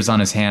fingers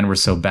on his hand were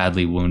so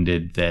badly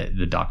wounded that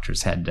the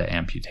doctors had to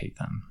amputate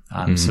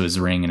them. So his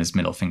ring and his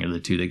middle finger, the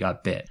 2 that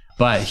got bit.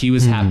 But he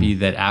was happy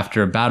that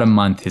after about a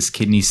month, his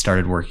kidneys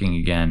started working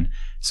again.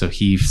 So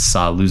he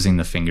saw losing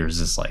the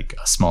fingers as like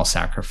a small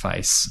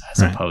sacrifice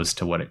as opposed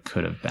to what it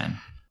could have been.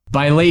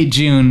 By late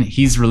June,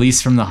 he's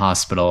released from the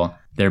hospital.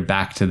 They're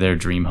back to their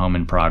dream home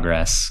in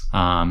Progress.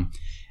 And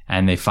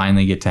they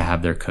finally get to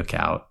have their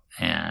cookout.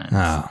 And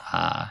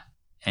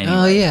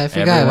anyway, I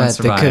forgot about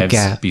the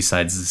cookout.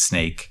 Besides the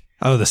snake.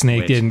 Oh, the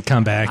snake didn't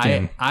come back.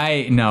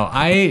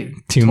 I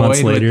 2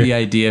 months later, with the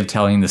idea of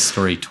telling the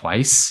story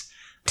twice,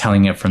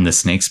 telling it from the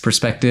snake's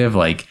perspective.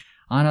 Like,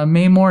 on a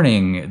May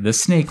morning, the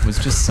snake was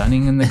just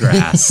sunning in the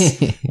grass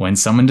when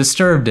someone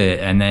disturbed it.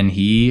 And then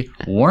he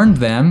warned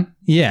them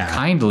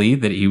kindly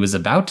that he was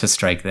about to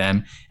strike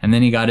them. And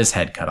then he got his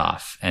head cut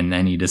off. And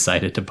then he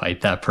decided to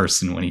bite that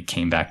person when he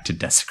came back to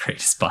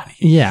desecrate his body.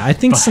 Yeah, I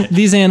think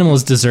these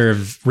animals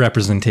deserve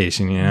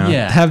representation, you know?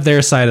 Yeah. Have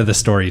their side of the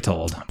story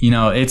told. You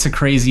know, it's a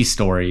crazy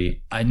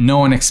story. No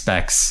one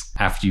expects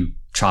after you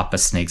chop a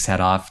snake's head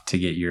off to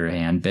get your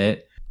hand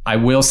bit. I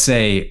will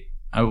say,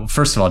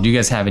 first of all, do you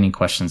guys have any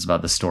questions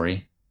about the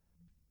story?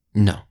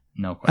 No.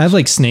 No questions. I have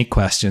like snake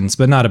questions,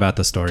 but not about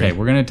the story. Okay,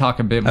 we're going to talk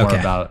a bit more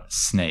about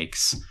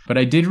snakes. But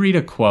I did read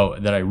a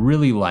quote that I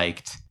really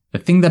liked. The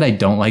thing that I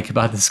don't like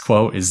about this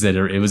quote is that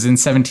it was in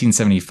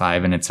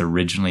 1775 and it's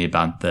originally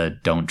about the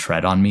Don't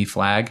Tread on Me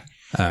flag,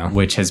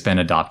 which has been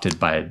adopted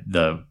by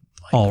the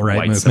alt-right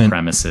white movement.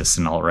 supremacists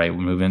and alt-right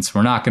movements.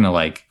 We're not going to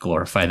like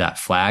glorify that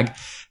flag.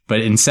 But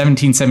in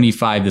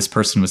 1775, this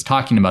person was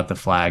talking about the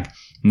flag.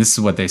 And this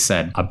is what they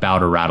said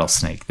about a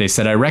rattlesnake. They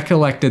said, I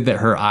recollected that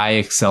her eye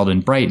excelled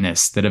in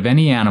brightness, that of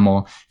any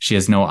animal she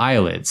has no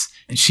eyelids.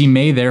 And she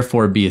may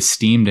therefore be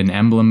esteemed an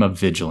emblem of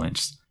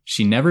vigilance.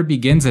 She never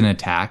begins an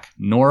attack,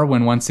 nor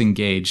when once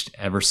engaged,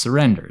 ever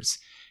surrenders.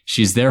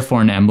 She is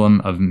therefore an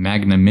emblem of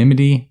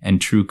magnanimity and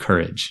true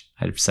courage.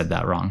 I said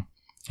that wrong.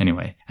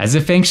 Anyway, as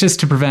if anxious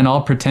to prevent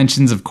all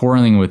pretensions of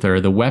quarreling with her,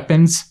 the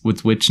weapons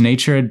with which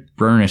nature had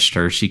burnished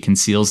her she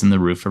conceals in the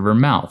roof of her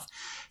mouth,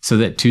 so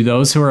that to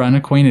those who are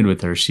unacquainted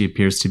with her, she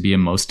appears to be a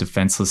most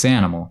defenseless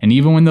animal. And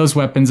even when those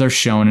weapons are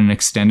shown and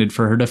extended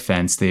for her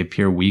defense, they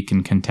appear weak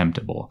and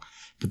contemptible.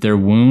 But their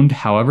wound,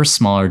 however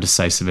small, are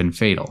decisive and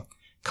fatal.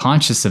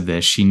 Conscious of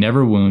this, she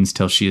never wounds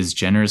till she has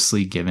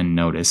generously given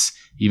notice,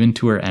 even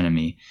to her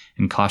enemy,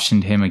 and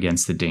cautioned him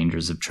against the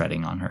dangers of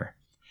treading on her.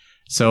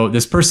 So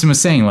this person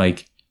was saying,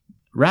 like,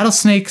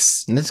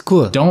 rattlesnakes That's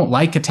cool. don't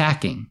like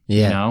attacking,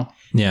 Yeah. you know?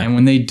 Yeah. And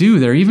when they do,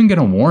 they're even going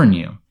to warn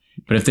you.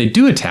 But if they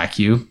do attack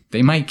you,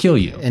 they might kill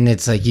you. And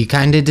it's like, you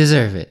kind of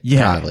deserve it.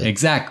 Probably.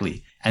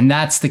 Exactly. And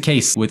that's the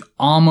case with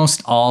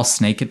almost all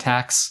snake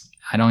attacks.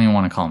 I don't even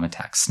want to call them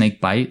attacks.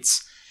 Snake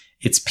bites.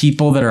 It's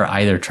people that are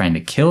either trying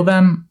to kill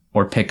them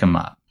or pick them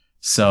up.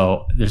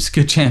 So there's a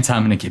good chance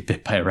I'm going to get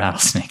bit by a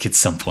rattlesnake at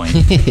some point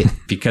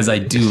because I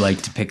do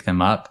like to pick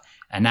them up.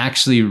 And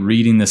actually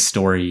reading this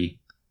story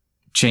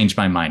changed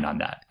my mind on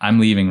that. I'm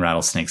leaving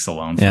rattlesnakes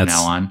alone from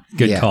now on.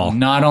 Good call.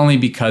 Not only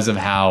because of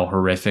how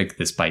horrific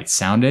this bite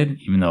sounded,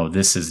 even though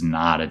this is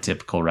not a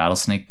typical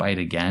rattlesnake bite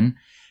again,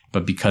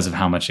 but because of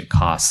how much it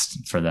costs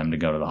for them to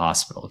go to the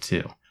hospital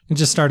too.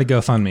 Just start a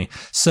GoFundMe.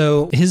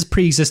 So his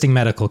pre-existing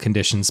medical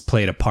conditions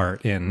played a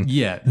part in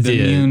the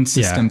immune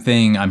system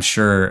thing, I'm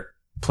sure,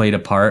 played a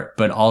part,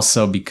 but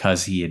also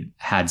because he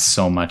had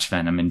so much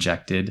venom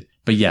injected.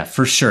 But yeah,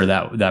 for sure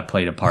that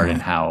played a part in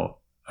how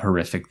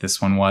horrific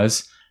this one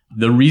was.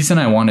 The reason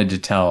I wanted to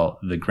tell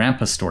the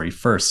grandpa story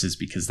first is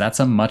because that's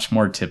a much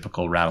more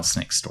typical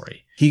rattlesnake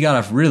story. He got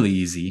off really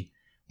easy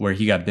where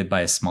he got bit by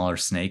a smaller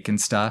snake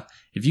and stuff.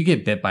 If you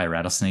get bit by a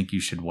rattlesnake,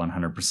 you should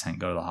 100%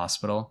 go to the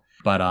hospital.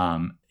 But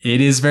it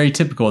is very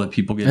typical that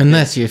people get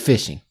Unless you're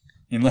fishing.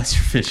 Unless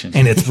you're fishing.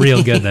 And it's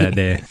real good that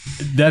day.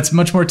 That's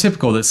much more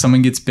typical that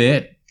someone gets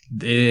bit,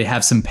 they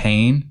have some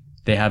pain,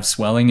 they have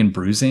swelling and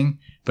bruising.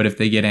 But if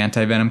they get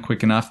anti-venom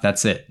quick enough,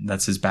 that's it.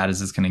 That's as bad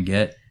as it's going to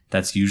get.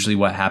 That's usually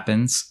what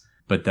happens.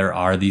 but there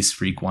are these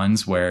freak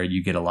ones where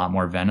you get a lot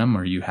more venom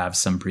or you have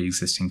some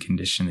pre-existing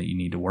condition that you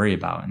need to worry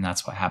about. And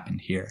that's what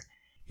happened here.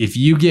 If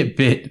you get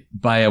bit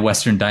by a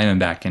Western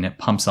diamondback and it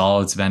pumps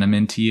all its venom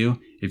into you,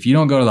 if you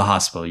don't go to the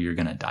hospital, you're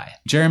going to die.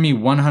 Jeremy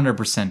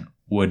 100%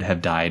 would have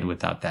died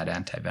without that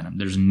antivenom.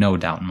 There's no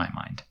doubt in my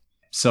mind.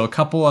 So a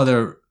couple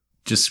other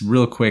just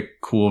real quick,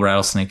 cool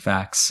rattlesnake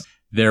facts.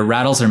 Their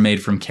rattles are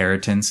made from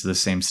keratin, so the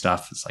same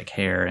stuff as like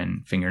hair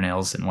and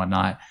fingernails and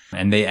whatnot.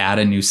 And they add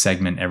a new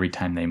segment every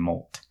time they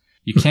molt.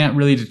 You can't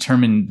really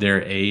determine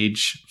their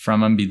age from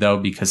them though,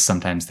 because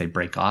sometimes they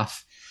break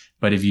off.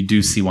 But if you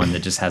do see one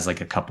that just has like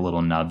a couple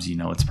little nubs, you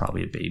know it's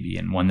probably a baby.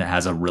 And one that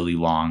has a really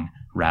long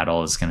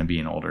rattle is going to be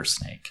an older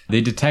snake.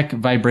 They detect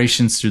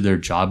vibrations through their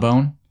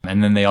jawbone.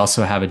 And then they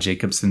also have a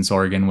Jacobson's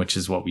organ, which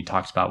is what we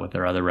talked about with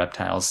their other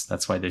reptiles.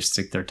 That's why they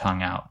stick their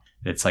tongue out.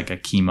 It's like a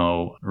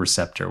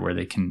chemoreceptor where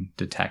they can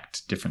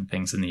detect different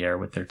things in the air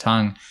with their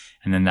tongue.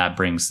 And then that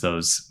brings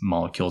those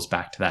molecules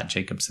back to that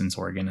Jacobson's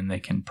organ and they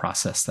can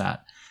process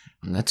that.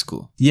 That's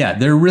cool. Yeah,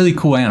 they're a really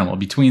cool animal.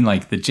 Between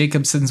like the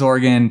Jacobson's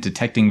organ,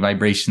 detecting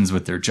vibrations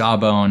with their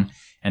jawbone,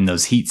 and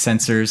those heat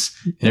sensors,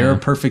 they're a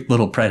perfect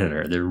little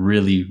predator. They're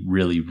really,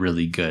 really,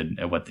 really good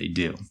at what they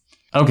do.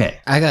 Okay.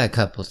 I got a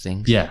couple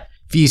things. Yeah.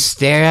 If you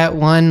stare at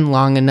one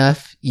long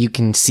enough, you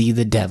can see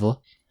the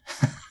devil.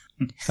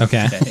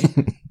 Okay.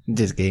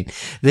 Just kidding.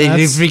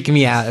 They freak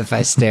me out if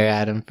I stare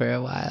at them for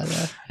a while,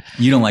 though.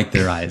 You don't like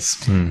their eyes.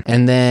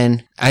 And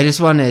then I just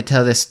wanted to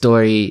tell this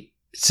story.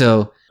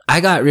 So I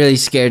got really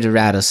scared of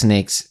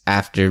rattlesnakes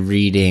after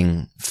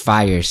reading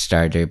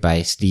Firestarter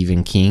by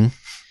Stephen King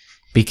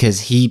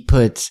because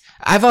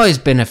I've always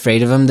been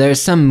afraid of them.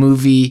 There's some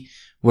movie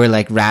where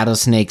like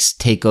rattlesnakes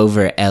take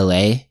over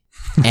LA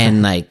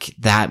and like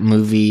that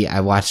movie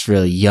I watched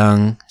really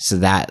young. So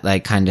that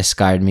like kind of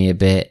scarred me a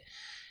bit.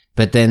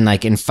 But then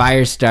like in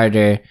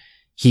Firestarter,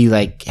 he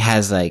like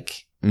has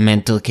like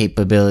mental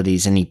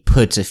capabilities and he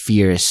puts a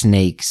fear of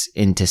snakes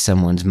into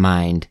someone's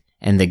mind.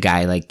 And the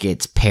guy like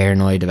gets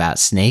paranoid about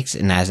snakes.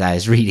 And as I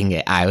was reading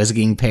it, I was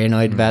getting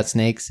paranoid about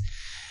snakes.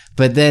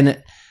 But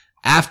then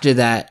after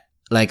that,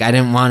 like I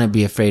didn't want to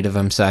be afraid of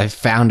them. So I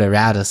found a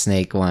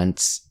rattlesnake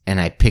once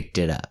and I picked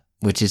it up,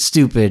 which is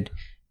stupid.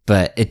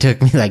 But it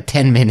took me like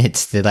 10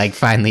 minutes to like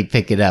finally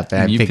pick it up.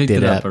 And you I picked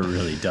it up a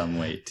really dumb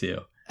way too.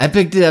 I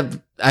picked it up.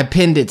 I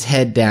pinned its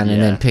head down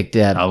and then picked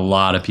it up. A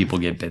lot of people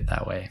get bit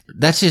that way.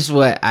 That's just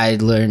what I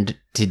learned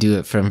to do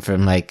it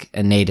from like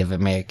a Native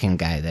American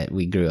guy that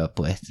we grew up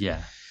with.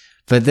 Yeah.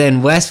 But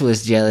then Wes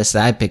was jealous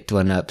that I picked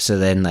one up. So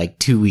then like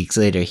 2 weeks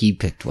later, he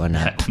picked one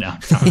up. No,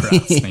 not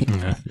rattlesnake.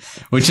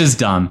 Which is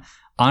dumb.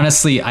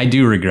 Honestly, I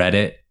do regret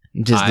it.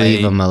 Just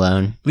leave them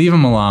alone. Leave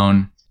them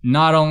alone.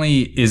 Not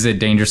only is it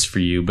dangerous for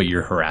you, but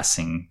you're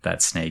harassing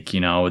that snake, you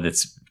know,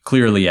 that's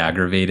clearly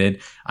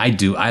aggravated.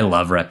 I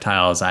love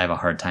reptiles. I have a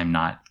hard time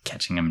not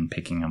catching them and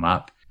picking them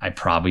up. I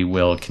probably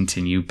will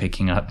continue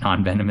picking up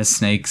non-venomous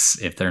snakes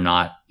if they're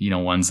not, you know,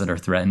 ones that are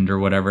threatened or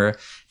whatever,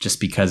 just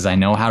because I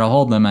know how to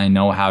hold them. I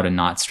know how to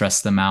not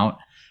stress them out,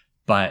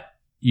 but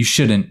you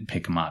shouldn't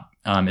pick them up.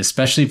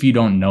 Especially if you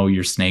don't know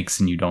your snakes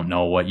and you don't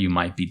know what you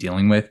might be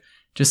dealing with.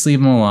 Just leave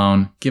them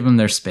alone. Give them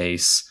their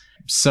space.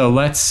 So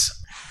let's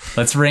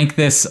rank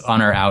this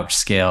on our ouch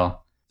scale.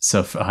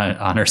 So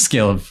on our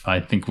scale of, I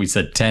think we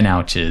said 10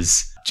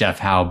 ouches, Jeff,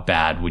 how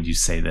bad would you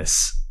say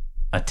this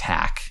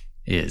attack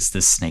is,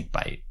 this snake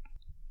bite?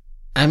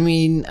 I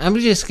mean, I'm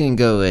just going to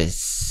go with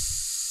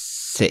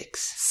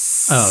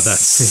 6. Oh,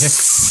 that's 6?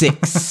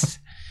 6.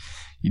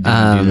 You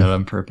didn't do that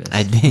on purpose.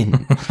 I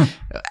didn't.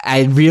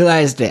 I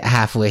realized it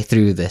halfway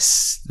through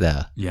this,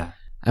 though. Yeah.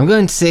 I'm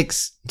going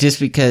 6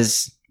 just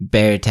because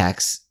bear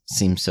attacks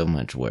seem so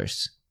much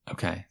worse.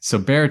 Okay. So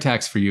bear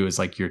attacks for you is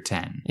like your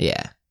 10.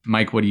 Yeah.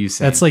 Mike, what do you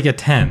say? That's like a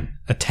 10.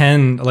 A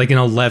 10, like an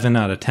 11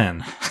 out of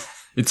 10.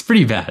 It's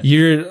pretty bad.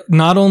 You're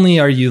not only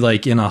are you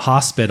like in a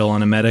hospital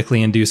in a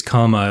medically induced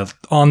coma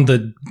on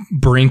the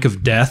brink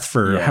of death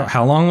for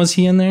how long was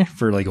he in there?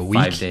 For like a week?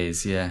 5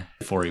 days, yeah.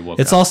 Before he woke up.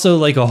 It's also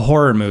like a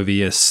horror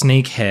movie, a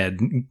snake head.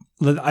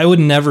 I would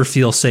never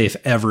feel safe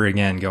ever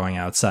again going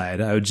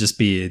outside. I would just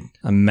be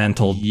a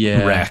mental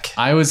wreck.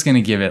 I was going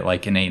to give it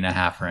like an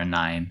 8.5 or a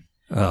 9.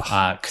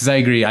 Ugh. Because I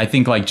agree. I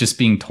think like just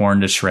being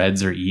torn to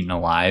shreds or eaten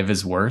alive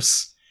is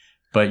worse.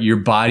 But your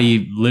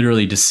body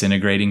literally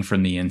disintegrating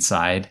from the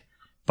inside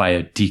by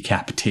a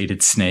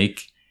decapitated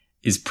snake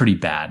is pretty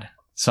bad.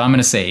 So I'm going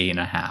to say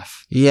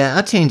 8.5. Yeah,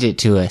 I'll change it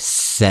to a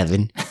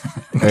 7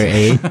 or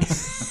 8.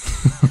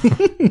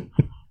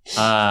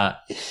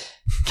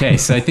 Okay,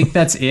 so I think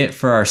that's it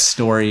for our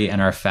story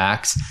and our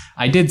facts.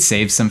 I did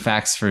save some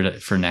facts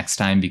for next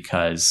time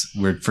because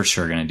we're for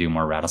sure going to do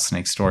more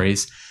rattlesnake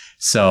stories.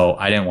 So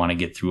I didn't want to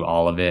get through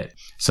all of it.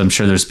 So I'm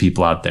sure there's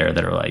people out there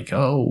that are like,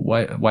 oh,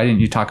 why didn't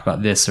you talk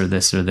about this or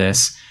this or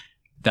this?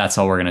 That's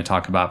all we're going to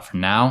talk about for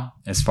now.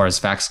 As far as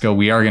facts go,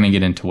 we are going to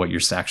get into what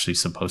you're actually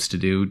supposed to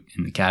do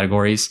in the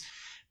categories.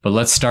 But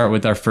let's start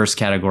with our first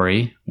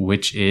category,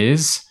 which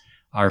is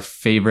our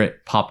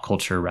favorite pop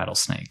culture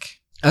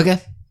rattlesnake.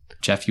 Okay.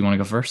 Jeff, you want to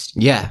go first?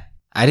 Yeah.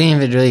 I didn't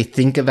even really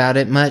think about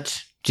it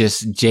much,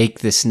 just Jake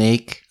the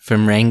Snake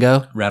from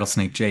Rango?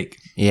 Rattlesnake Jake.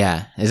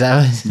 Yeah. Is that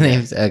what his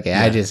name's? Okay,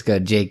 I just go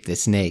Jake the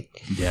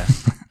Snake. Yeah.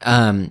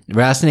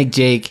 Rattlesnake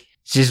Jake,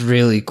 just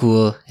really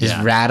cool. His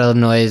rattle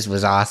noise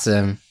was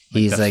awesome.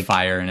 He's the like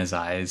fire in his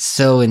eyes.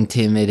 so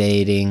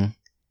intimidating.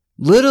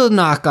 Little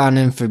knock on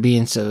him for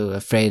being so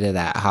afraid of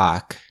that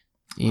hawk.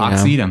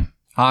 Hawks eat him.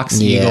 Hawks,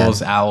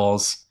 eagles,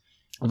 owls.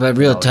 But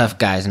real tough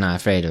guy's not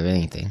afraid of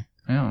anything.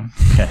 Oh,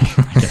 okay.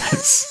 I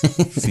guess.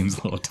 Seems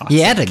a little toxic.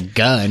 He had a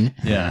gun.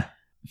 Yeah.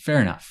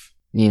 Fair enough.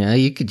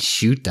 You could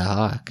shoot the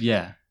hawk.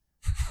 Yeah.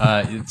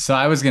 So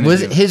I was going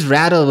to His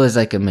rattle was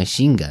like a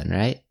machine gun,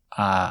 right?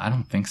 I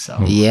don't think so.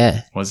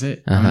 Yeah. Was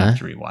it? I'm going to have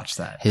to rewatch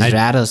that. His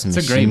rattle's a It's a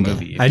machine great gun.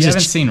 movie. If you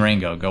haven't seen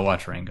Rango, go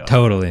watch Rango.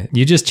 Totally.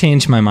 You just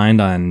changed my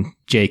mind on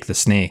Jake the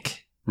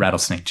Snake.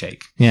 Rattlesnake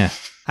Jake. Yeah.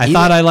 I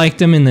thought I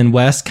liked him, and then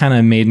Wes kind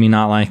of made me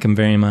not like him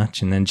very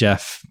much, and then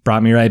Jeff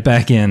brought me right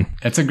back in.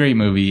 It's a great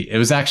movie. It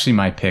was actually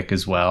my pick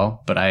as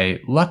well, but I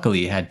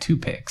luckily had 2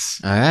 picks.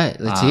 All right,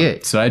 let's hear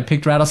it. So I'd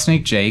picked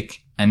Rattlesnake Jake,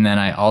 and then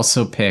I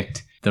also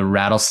picked the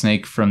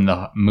rattlesnake from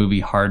the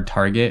movie Hard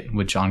Target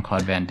with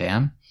Jean-Claude Van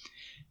Damme,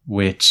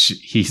 which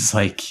he's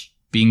like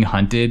being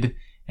hunted,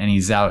 and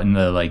he's out in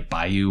the like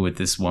bayou with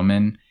this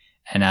woman,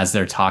 and as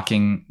they're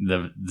talking,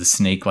 the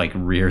snake like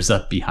rears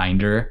up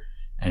behind her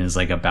and is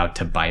like about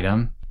to bite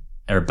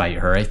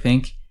her, I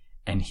think.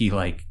 And he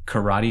like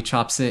karate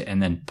chops it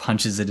and then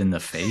punches it in the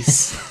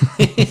face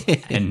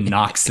and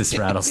knocks this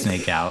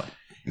rattlesnake out.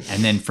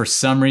 And then for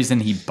some reason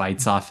he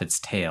bites off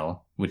its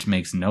tail, which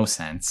makes no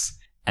sense.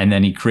 And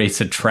then he creates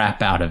a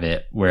trap out of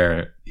it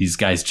where these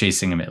guys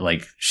chasing him, it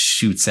like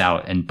shoots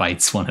out and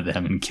bites one of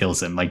them and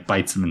kills him, like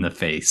bites him in the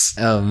face.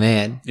 Oh,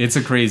 man. It's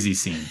a crazy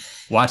scene.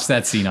 Watch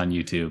that scene on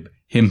YouTube.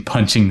 Him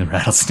punching the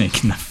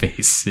rattlesnake in the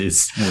face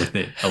is worth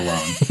it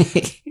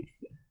alone.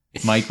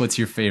 Mike, what's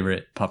your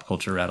favorite pop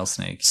culture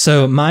rattlesnake?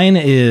 So mine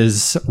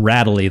is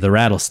Rattly, the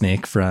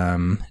rattlesnake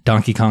from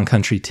Donkey Kong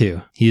Country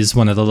 2. He's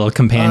one of the little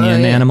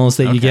companion animals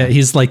that you get.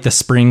 He's like the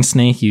spring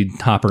snake you'd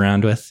hop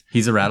around with.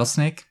 He's a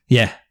rattlesnake?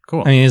 Yeah.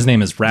 Cool. I mean, his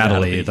name is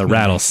Rattly, the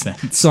rattlesnake.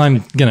 So I'm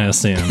going to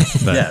assume.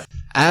 But. Yeah.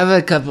 I have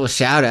a couple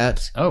shout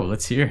outs. Oh,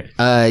 let's hear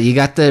it. You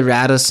got the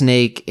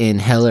rattlesnake in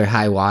Hell or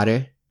High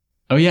Water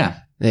Oh, yeah.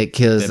 that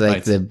kills That like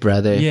bites. the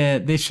brother. Yeah,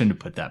 they shouldn't have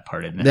put that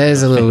part in there. That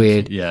is a little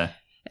weird. Yeah.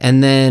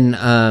 And then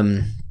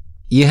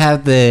you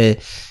have the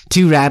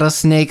 2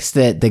 rattlesnakes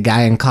that the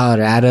guy in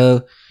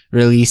Colorado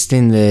released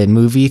in the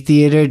movie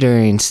theater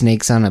during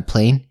Snakes on a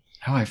Plane.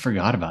 Oh, I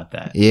forgot about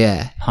that.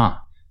 Yeah. Huh.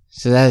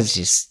 So that's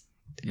just,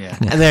 Yeah.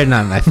 they're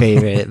not my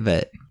favorite,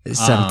 but it's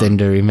something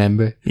to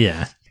remember.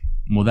 Yeah.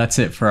 Well, that's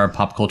it for our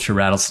pop culture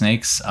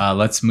rattlesnakes.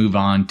 Let's move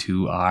on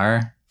to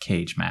our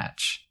cage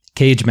match.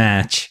 Cage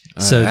match.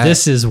 So right.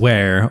 this is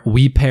where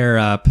we pair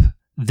up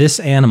this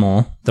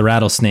animal, the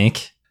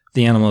rattlesnake,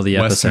 the animal of the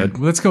episode.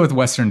 Let's go with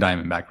Western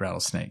Diamondback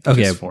rattlesnake.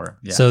 Okay. Just for,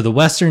 yeah. So the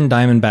Western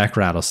Diamondback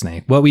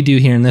rattlesnake. What we do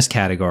here in this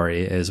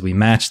category is we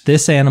match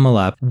this animal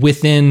up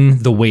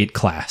within the weight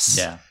class.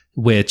 Yeah.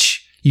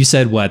 Which you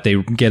said what? They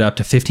get up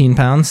to 15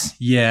 pounds?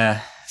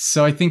 Yeah.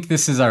 So I think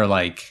this is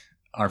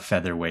our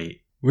featherweight.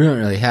 We don't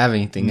really have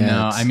anything No,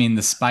 else. I mean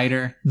the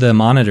spider, The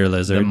monitor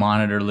lizard, the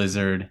monitor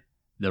lizard,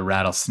 the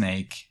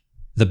rattlesnake,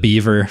 the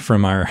beaver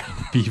from our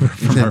beaver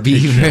from The our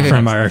beaver. Patreon.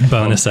 from our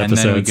bonus And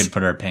then we episodes. could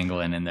put our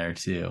pangolin in there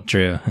too.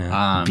 True.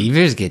 Yeah.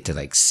 Beavers get to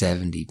like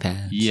 70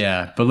 pounds.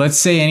 Yeah, but let's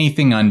say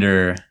anything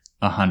under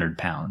 100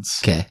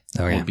 pounds Okay.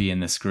 will be in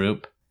this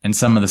group, and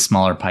some of the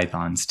smaller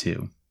pythons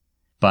too.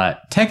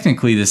 But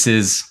technically, this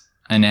is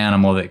an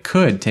animal that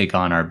could take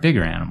on our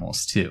bigger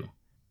animals too.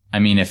 I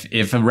mean,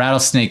 if a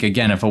rattlesnake,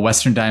 again, if a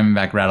Western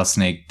Diamondback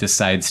rattlesnake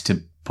decides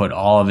to put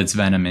all of its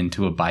venom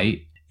into a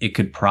bite, it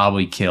could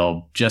probably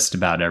kill just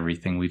about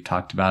everything we've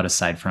talked about,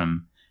 aside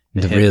from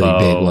The hippo,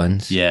 really big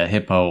ones. Yeah,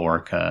 hippo,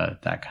 orca,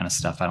 that kind of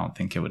stuff. I don't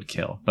think it would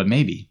kill, but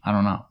maybe. I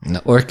don't know.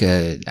 The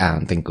orca, I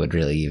don't think would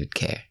really even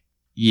care.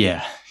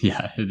 Yeah,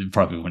 it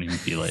probably wouldn't even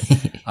feel it.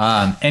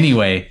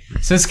 Anyway,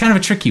 so it's kind of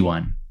a tricky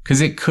one because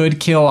it could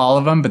kill all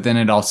of them, but then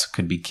it also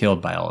could be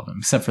killed by all of them,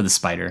 except for the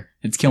spider.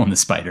 It's killing the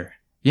spider.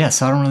 Yeah,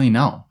 so I don't really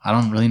know. I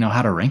don't really know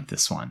how to rank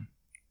this one.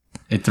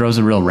 It throws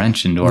a real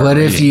wrench into our What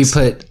if you ratings.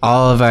 put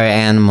all of our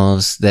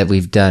animals that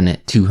we've done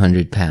at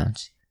 200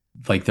 pounds?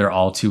 Like they're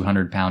all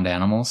 200-pound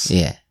animals?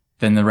 Yeah.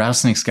 Then the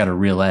rattlesnake's got a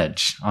real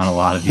edge on a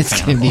lot of these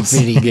It's going to be animals.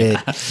 pretty good.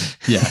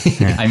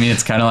 Yeah. I mean,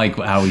 it's kind of like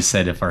how we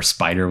said if our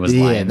spider was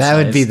Yeah, lion that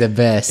would be size, the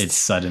best. it's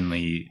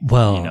suddenly,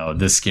 Well-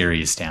 the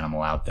scariest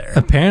animal out there.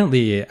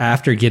 Apparently,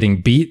 after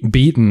getting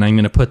beaten, I'm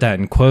going to put that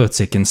in quotes,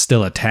 it can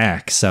still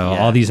attack. So Yeah.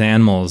 all these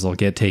animals will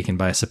get taken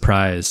by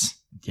surprise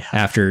Yeah.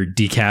 after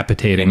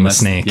decapitating Unless- the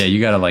snake. Yeah,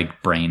 you got to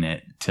like brain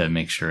it to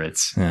make sure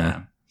it's.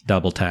 Yeah.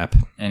 Double tap.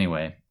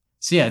 Anyway,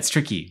 so yeah, it's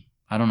tricky.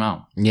 I don't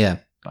know, yeah.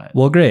 but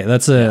Well, great.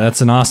 That's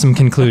an awesome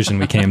conclusion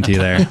we came to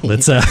there.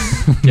 Let's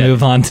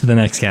move on to the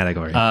next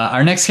category.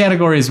 our next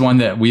category is one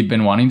that we've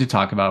been wanting to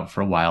talk about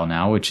for a while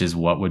now, which is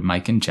what would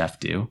Mike and Jeff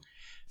do?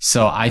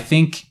 So I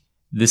think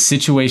the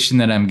situation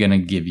that I'm going to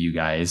give you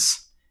guys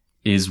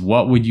is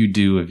what would you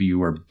do if you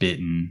were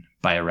bitten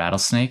by a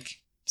rattlesnake?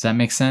 Does that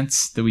make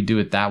sense that we do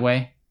it that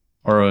way?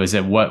 Or is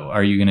it what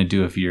are you going to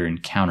do if you're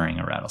encountering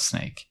a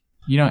rattlesnake?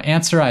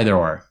 Answer either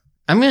or.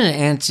 I'm going to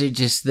answer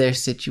just their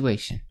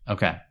situation.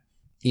 Okay.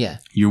 Yeah.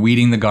 You're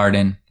weeding the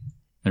garden.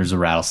 There's a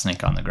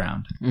rattlesnake on the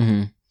ground.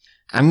 Mm-hmm.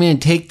 I'm going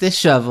to take the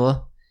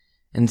shovel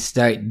and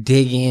start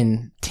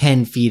digging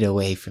 10 feet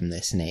away from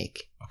the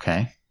snake.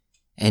 Okay.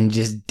 And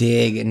just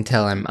dig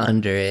until I'm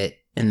under it,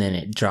 and then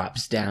it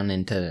drops down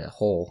into the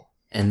hole.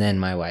 And then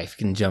my wife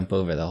can jump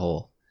over the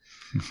hole.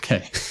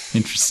 Okay.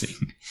 Interesting.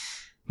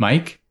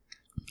 Mike,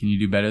 can you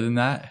do better than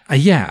that?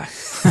 Yeah.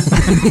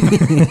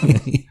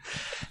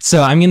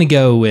 So I'm going to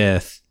go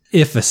with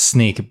if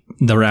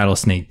the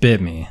rattlesnake bit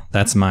me.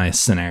 That's my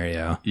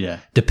scenario. Yeah.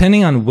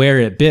 Depending on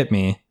where it bit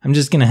me, I'm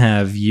just going to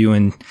have you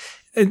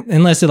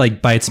unless it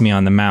like bites me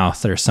on the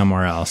mouth or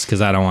somewhere else, because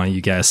I don't want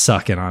you guys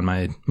sucking on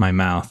my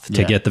mouth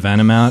to get the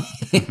venom out.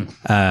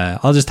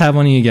 I'll just have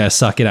one of you guys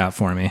suck it out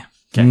for me.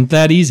 Okay.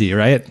 That easy,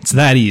 right? It's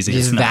that easy.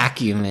 Just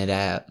vacuum it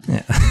out.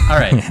 Yeah. All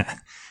right. Yeah.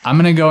 I'm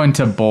going to go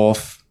into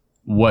both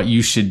what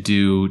you should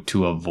do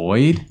to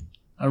avoid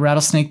a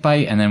rattlesnake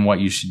bite and then what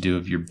you should do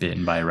if you're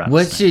bitten by a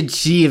rattlesnake. What should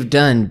she have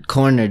done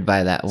cornered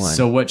by that one?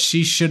 So what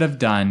she should have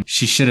done,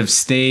 she should have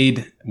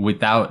stayed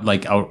without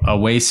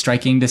away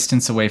striking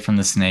distance away from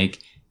the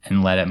snake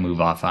and let it move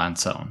off on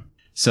its own.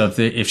 So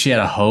if she had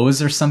a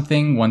hose or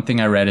something, one thing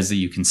I read is that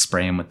you can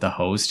spray him with the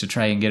hose to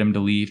try and get him to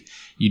leave.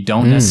 You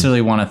don't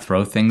necessarily want to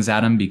throw things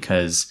at him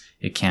because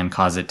it can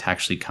cause it to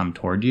actually come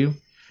toward you.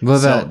 What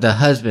about the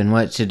husband?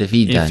 What should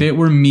he done? If it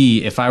were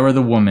me, if I were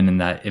the woman in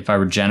that, if I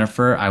were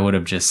Jennifer, I would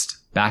have just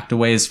backed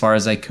away as far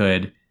as I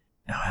could,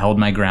 held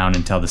my ground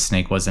until the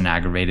snake wasn't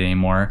aggravated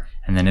anymore,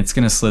 and then it's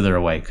going to slither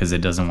away because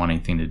it doesn't want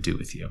anything to do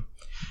with you.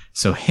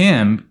 So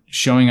him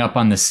showing up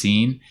on the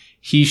scene,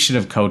 he should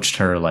have coached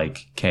her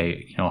like,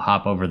 okay,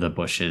 hop over the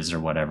bushes or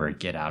whatever,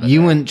 get out of there.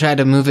 You wouldn't try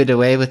to move it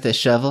away with a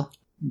shovel?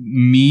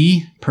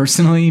 Me,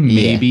 personally,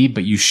 maybe,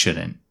 but you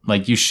shouldn't.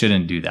 You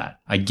shouldn't do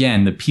that.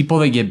 Again, the people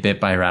that get bit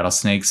by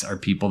rattlesnakes are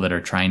people that are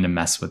trying to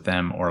mess with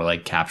them or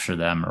capture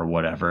them or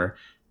whatever.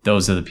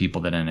 Those are the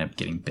people that end up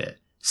getting bit.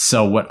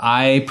 So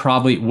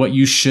what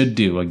you should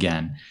do,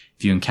 again,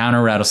 if you encounter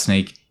a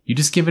rattlesnake, you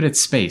just give it its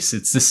space.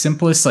 It's the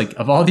simplest,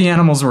 of all the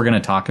animals we're going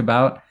to talk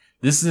about,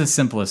 this is the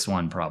simplest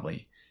one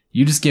probably.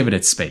 You just give it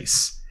its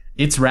space.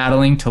 It's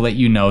rattling to let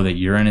you know that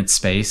you're in its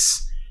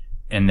space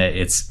and that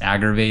it's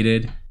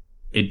aggravated.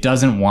 It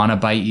doesn't want to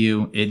bite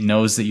you. It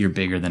knows that you're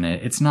bigger than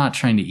it. It's not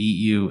trying to eat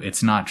you.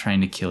 It's not trying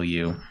to kill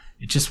you.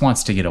 It just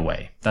wants to get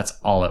away. That's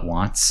all it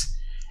wants.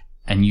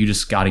 And you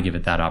just got to give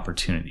it that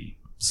opportunity.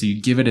 So you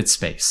give it its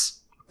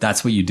space.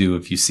 That's what you do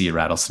if you see a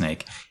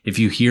rattlesnake. If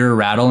you hear a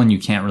rattle and you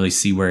can't really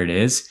see where it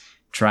is,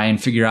 try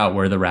and figure out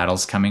where the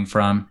rattle's coming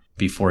from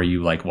before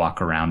you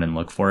walk around and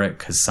look for it,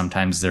 because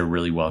sometimes they're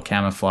really well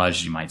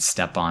camouflaged. You might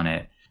step on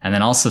it. And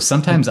then also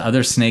sometimes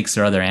other snakes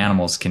or other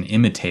animals can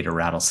imitate a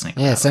rattlesnake.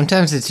 Yeah,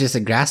 sometimes it's just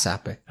a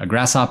grasshopper. A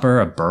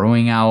grasshopper, a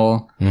burrowing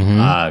owl,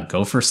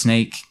 gopher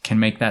snake can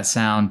make that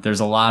sound.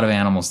 There's a lot of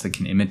animals that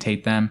can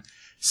imitate them.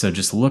 So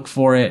just look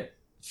for it,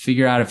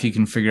 figure out if you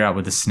can figure out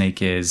what the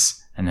snake is,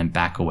 and then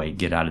back away,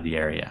 get out of the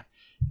area.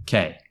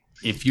 Okay,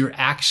 if you're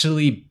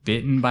actually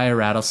bitten by a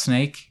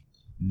rattlesnake,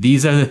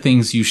 these are the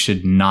things you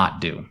should not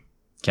do.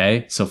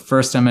 Okay, so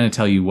first I'm going to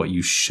tell you what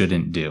you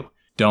shouldn't do.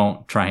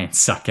 Don't try and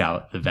suck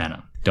out the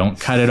venom. Don't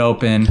cut it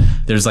open.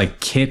 There's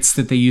kits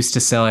that they used to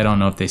sell. I don't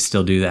know if they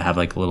still do that have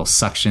a little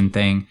suction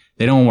thing.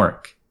 They don't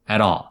work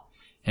at all.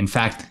 In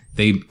fact,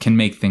 they can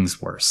make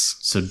things worse.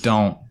 So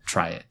don't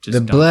try it. Just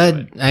the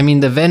blood,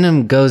 the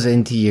venom goes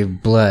into your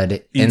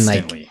blood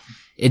instantly. And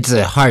it's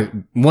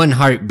one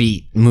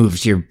heartbeat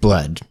moves your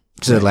blood.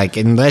 So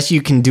unless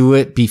you can do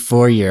it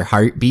before your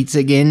heart beats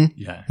again,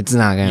 it's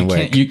not going to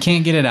work. You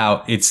can't get it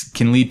out. It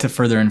can lead to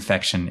further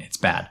infection. It's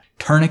bad.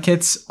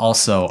 Tourniquets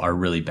also are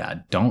really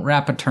bad. Don't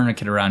wrap a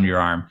tourniquet around your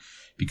arm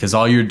because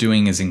all you're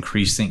doing is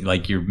increasing,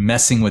 you're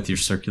messing with your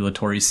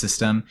circulatory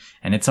system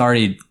and it's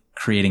already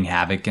creating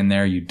havoc in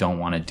there. You don't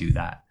want to do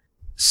that.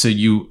 So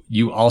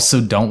you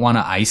also don't want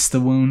to ice the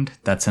wound.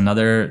 That's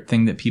another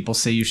thing that people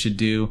say you should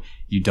do.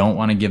 You don't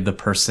want to give the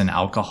person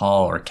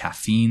alcohol or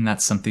caffeine.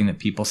 That's something that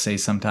people say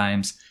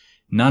sometimes.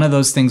 None of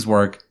those things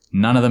work.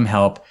 None of them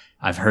help.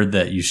 I've heard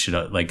that you should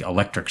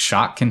electric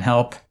shock can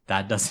help.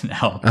 That doesn't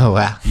help. Oh,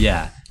 wow.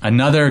 Yeah.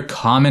 Another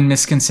common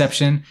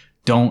misconception,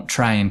 don't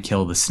try and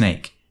kill the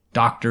snake.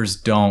 Doctors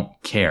don't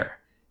care.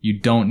 You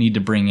don't need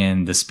to bring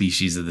in the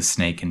species of the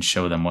snake and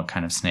show them what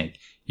kind of snake.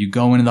 You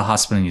go into the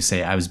hospital and you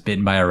say, I was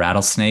bitten by a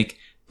rattlesnake.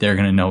 They're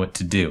going to know what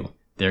to do.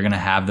 They're going to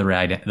have the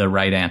right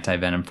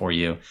antivenom for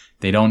you.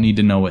 They don't need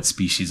to know what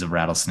species of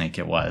rattlesnake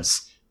it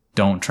was.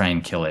 Don't try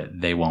and kill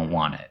it. They won't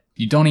want it.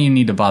 You don't even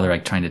need to bother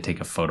trying to take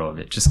a photo of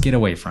it. Just get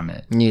away from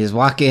it. You just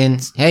walk in.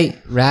 Hey,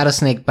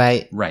 rattlesnake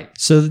bite. Right.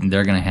 So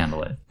they're going to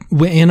handle it.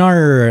 In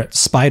our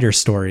spider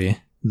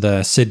story,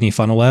 the Sydney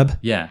funnel web,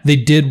 they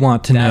did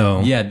want to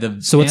know. Yeah.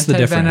 So what's the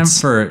difference?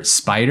 Antivenom for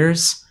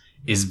spiders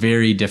is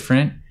very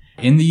different.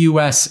 In the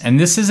US, and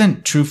this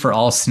isn't true for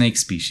all snake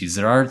species,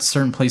 there are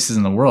certain places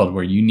in the world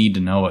where you need to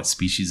know what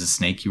species of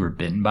snake you were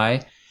bitten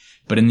by.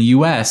 But in the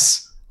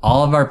US,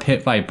 all of our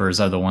pit vipers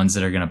are the ones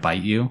that are going to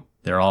bite you.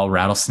 They're all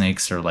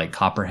rattlesnakes or like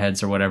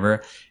copperheads or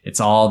whatever. It's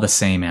all the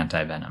same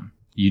antivenom.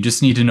 You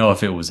just need to know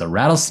if it was a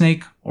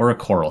rattlesnake or a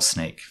coral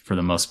snake for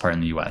the most part in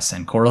the US.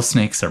 And coral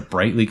snakes are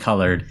brightly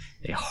colored.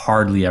 They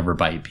hardly ever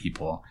bite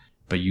people.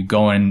 But you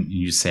go in and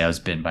you say, I was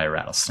bitten by a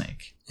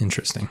rattlesnake.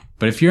 Interesting.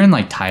 But if you're in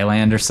like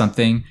Thailand or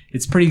something,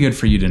 it's pretty good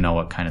for you to know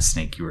what kind of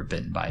snake you were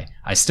bitten by.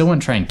 I still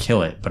wouldn't try and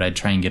kill it, but I'd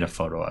try and get a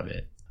photo of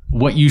it.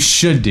 What you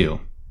should do.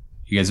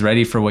 You guys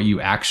ready for what you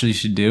actually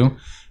should do?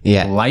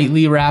 Yeah.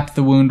 Lightly wrap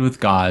the wound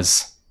with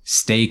gauze,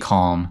 stay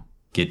calm,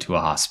 get to a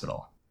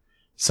hospital.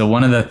 So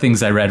one of the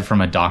things I read from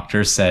a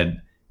doctor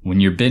said, when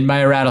you're bitten by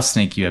a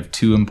rattlesnake, you have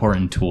 2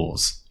 important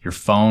tools, your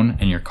phone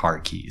and your car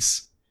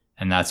keys.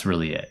 And that's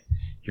really it.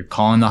 You're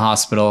calling the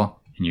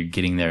hospital and you're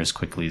getting there as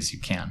quickly as you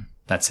can.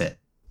 That's it.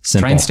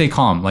 Simple. Try and stay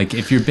calm. Like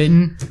if you're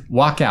bitten,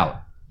 walk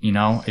out. You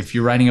know, if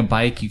you're riding a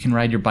bike, you can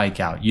ride your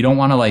bike out. You don't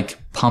want to like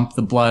pump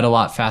the blood a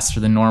lot faster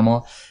than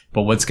normal.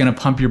 But what's going to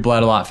pump your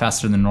blood a lot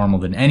faster than normal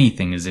than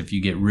anything is if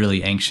you get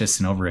really anxious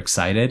and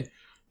overexcited,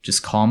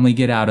 just calmly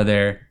get out of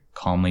there,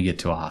 calmly get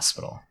to a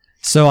hospital.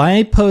 So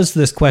I posed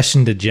this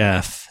question to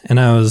Jeff, and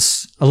I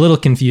was a little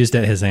confused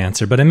at his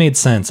answer, but it made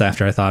sense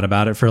after I thought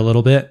about it for a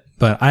little bit.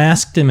 But I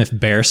asked him if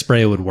bear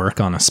spray would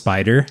work on a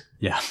spider.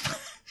 Yeah.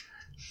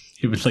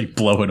 It would like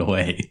blow it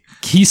away.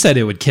 He said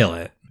it would kill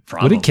it.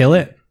 Probably. Would it kill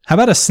it? How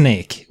about a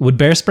snake? Would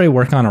bear spray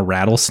work on a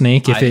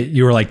rattlesnake if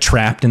you were like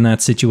trapped in that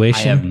I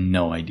situation? have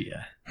no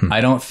idea. I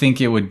don't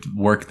think it would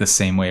work the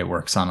same way it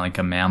works on like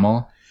a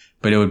mammal,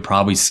 but it would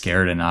probably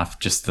scare it enough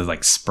just to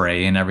like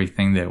spray and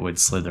everything that it would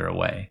slither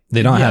away.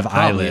 They don't have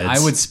probably. eyelids.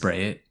 I would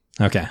spray it.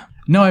 Okay.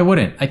 No, I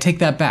wouldn't. I take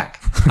that back.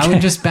 I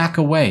would just back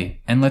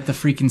away and let the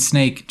freaking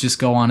snake just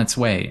go on its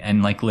way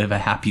and like live a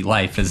happy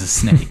life as a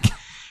snake.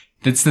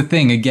 That's the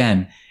thing.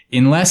 Again,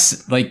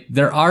 unless like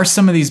there are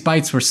some of these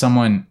bites where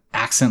someone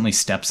accidentally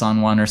steps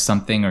on one or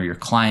something, or you're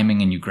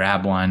climbing and you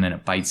grab one and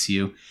it bites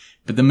you.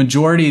 But the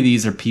majority of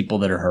these are people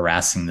that are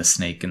harassing the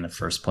snake in the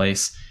first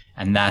place.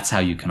 And that's how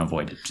you can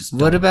avoid it. Just What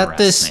don't about harass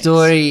the snakes.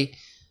 story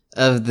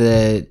of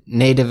the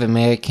Native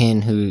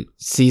American who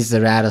sees the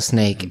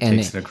rattlesnake And and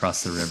takes it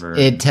across the river.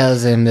 it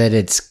tells him that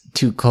it's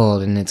too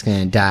cold and it's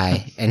going to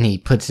die, and he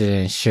puts it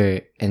in a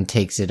shirt and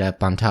takes it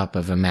up on top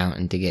of a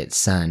mountain to get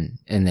sun,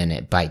 and then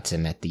it bites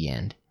him at the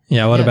end.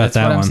 Yeah, what Yeah, about that's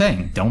that what one? I'm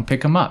saying. Don't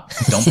pick them up.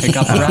 Don't pick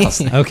up the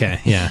rattlesnake. Okay,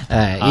 yeah.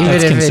 Even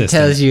That's if consistent. it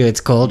tells you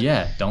it's cold.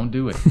 Yeah, don't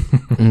do it.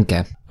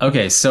 Okay.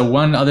 Okay, so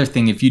one other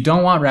thing. If you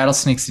don't want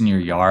rattlesnakes in your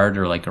yard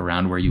or like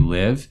around where you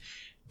live,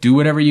 do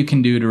whatever you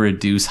can do to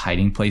reduce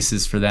hiding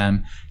places for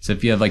them. So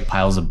if you have like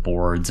piles of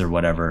boards or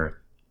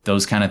whatever,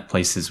 those kind of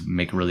places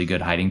make really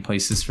good hiding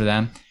places for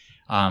them.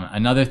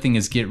 Another thing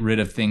is get rid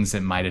of things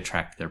that might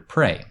attract their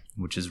prey,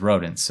 which is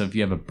rodents. So if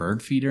you have a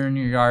bird feeder in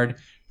your yard,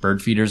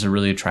 bird feeders are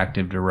really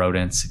attractive to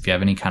rodents. If you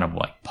have any kind of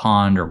like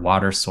pond or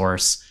water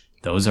source,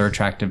 those are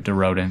attractive to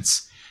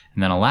rodents.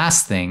 And then a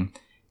last thing,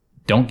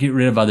 don't get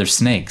rid of other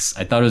snakes.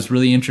 I thought it was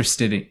really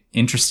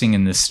interesting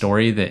in this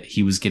story that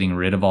he was getting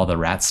rid of all the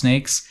rat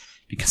snakes,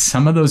 because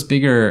some of those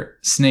bigger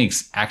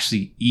snakes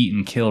actually eat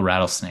and kill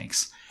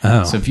rattlesnakes.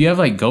 Oh. So if you have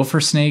like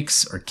gopher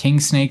snakes or king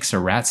snakes or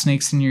rat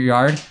snakes in your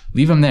yard,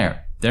 leave them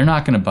there. They're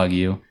not going to bug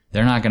you.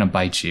 They're not going to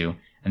bite you.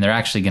 And they're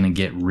actually going to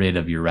get rid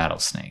of your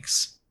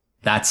rattlesnakes.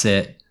 That's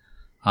it.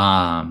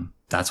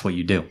 That's what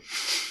you do.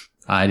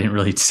 I didn't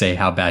really say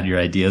how bad your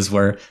ideas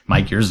were.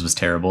 Mike, yours was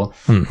terrible.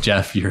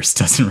 Jeff, yours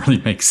doesn't really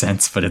make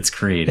sense, but it's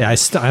creative. Yeah,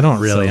 I don't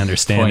really So,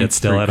 understand it points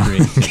still for at all.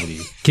 creativity.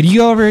 Can you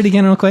go over it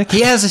again real quick?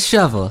 He has a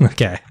shovel.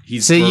 Okay.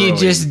 He's So you burrowing.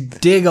 just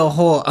dig a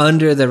hole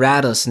under the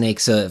rattlesnake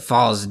so it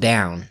falls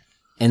down,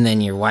 and then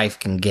your wife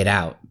can get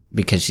out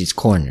because she's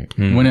cornered.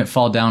 Wouldn't it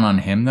fall down on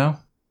him though?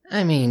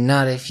 I mean,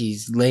 not if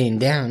he's laying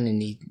down and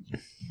he.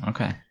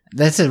 Okay.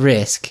 That's a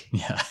risk.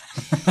 Yeah.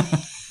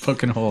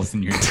 Poking holes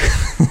in your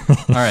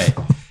All right.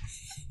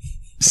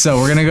 So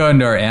we're going to go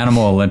into our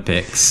animal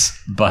Olympics,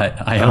 but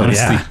I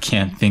honestly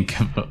can't think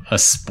of a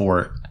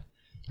sport.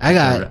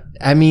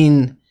 I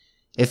mean,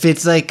 if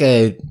it's like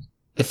a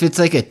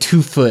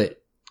 2-foot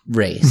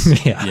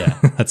race. Yeah. Yeah.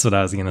 That's what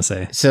I was going to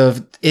say. So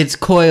if it's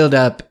coiled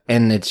up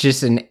and it's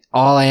just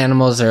all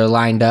animals are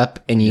lined up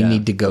and you Yeah.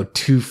 need to go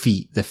 2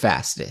 feet the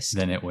fastest.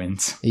 Then it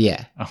wins.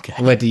 Yeah. Okay.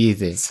 What do you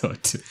think? So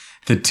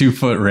the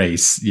 2-foot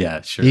race.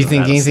 Yeah, sure. You the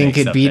think anything rattlesnake's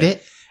could up beat there.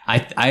 it?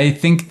 I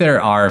think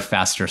there are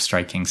faster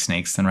striking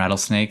snakes than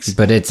rattlesnakes.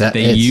 But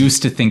They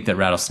used to think that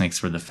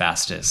rattlesnakes were the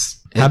fastest.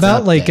 How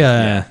about like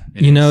Yeah,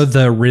 it you know, is.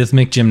 the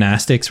rhythmic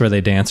gymnastics where they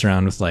dance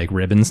around with like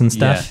ribbons and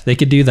stuff? Yeah. They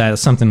could do that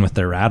something with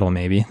their rattle,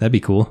 maybe. That'd be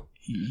cool.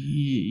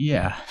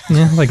 Yeah.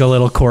 Yeah, like a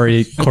little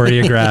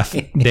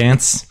choreograph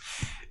dance.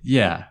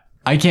 Yeah.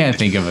 I can't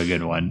think of a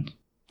good one,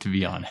 to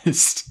be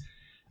honest.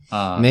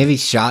 maybe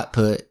shot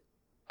put,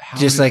 How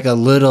just do- like a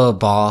little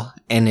ball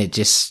and it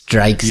just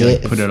strikes you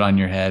it. like put it on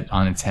your head,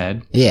 on its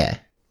head. Yeah.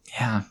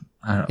 Yeah.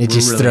 I don't, It we're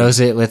just really- throws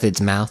it with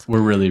its mouth. We're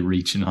really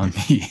reaching on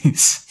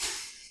these.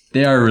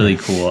 They are really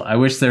cool. I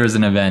wish there was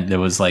an event that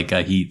was like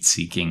a heat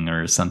seeking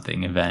or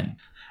something event.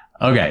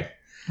 Okay.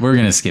 We're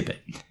going to skip it.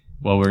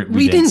 Well,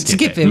 we didn't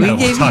skip it. We No, gave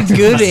we'll you talk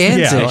good about it.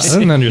 Yeah, I answers.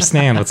 don't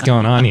understand what's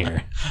going on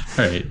here.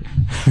 All right.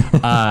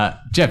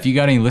 Jeff, you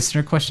got any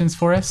listener questions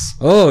for us?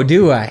 Oh,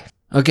 do I?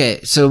 Okay,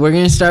 so we're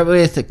going to start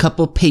with a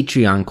couple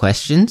Patreon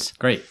questions.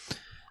 Great.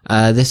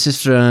 This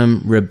is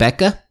from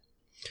Rebecca.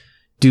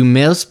 Do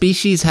male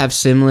species have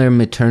similar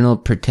maternal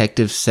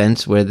protective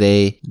sense where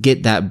they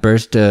get that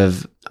burst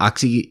of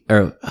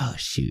oxytocin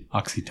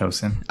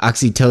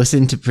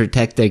to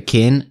protect their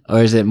kin,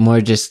 or is it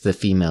more just the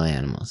female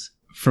animals?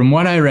 From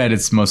what I read,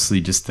 it's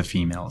mostly just the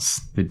females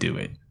that do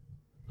it,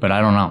 but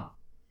I don't know.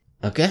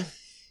 Okay.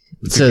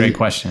 It's a great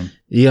question.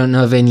 You don't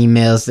know of any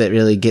males that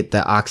really get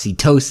the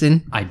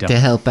oxytocin I don't. to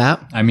help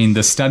out? I mean,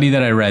 the study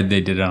that I read, they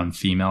did it on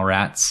female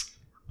rats.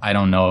 I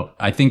don't know.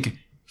 I think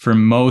for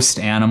most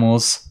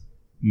animals,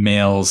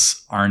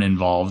 males aren't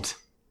involved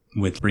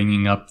with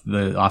bringing up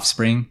the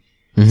offspring.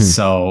 Mhm.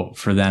 So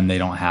for them, they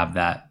don't have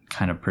that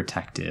kind of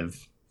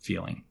protective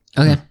feeling.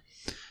 Okay.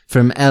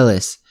 From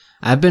Ellis.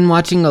 I've been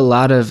watching a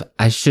lot of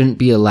I Shouldn't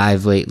Be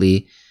Alive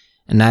lately,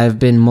 and I've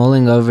been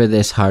mulling over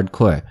this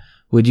hardcore.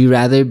 Would you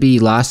rather be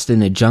lost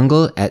in a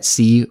jungle, at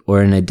sea,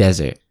 or in a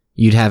desert?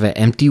 You'd have an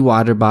empty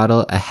water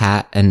bottle, a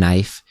hat, a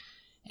knife,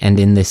 and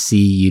in the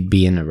sea, you'd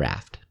be in a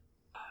raft.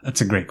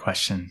 That's a great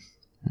question.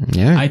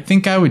 Yeah. I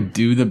think I would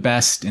do the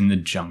best in the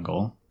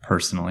jungle,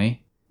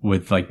 personally,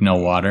 with like no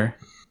water.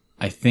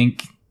 I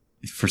think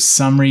for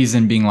some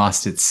reason being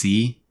lost at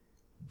sea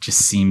just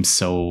seems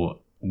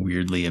so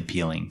weirdly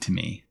appealing to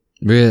me.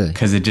 Really?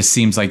 Because it just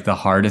seems like the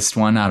hardest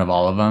one out of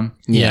all of them.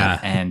 Yeah.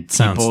 And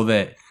Sounds- people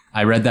that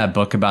I read that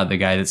book about the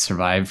guy that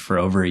survived for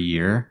over a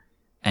year,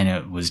 and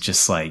it was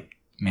just like,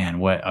 man,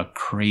 what a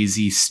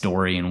crazy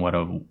story and what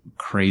a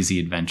crazy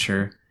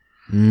adventure.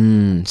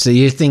 So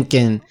you're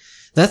thinking,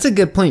 that's a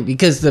good point,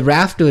 because the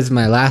raft was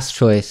my last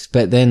choice,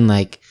 but then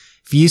like,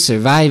 if you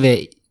survive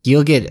it,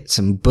 you'll get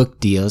some book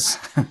deals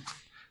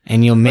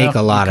and you'll make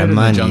Well, a lot you of could in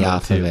the money jungle,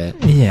 off too. of it.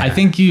 Yeah. I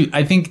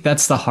think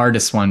that's the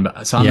hardest one,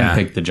 but so I'm Yeah.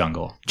 gonna pick the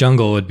jungle.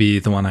 Jungle would be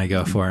the one I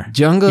go for.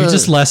 Jungle. You're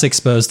just less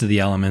exposed to the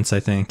elements, I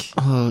think.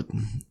 Oh,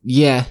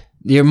 yeah.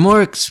 You're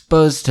more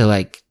exposed to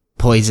like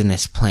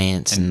poisonous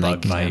plants and, And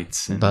like bug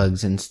bites and-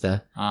 bugs and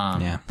stuff.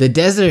 Yeah. The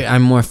desert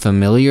I'm more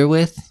familiar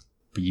with.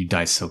 But you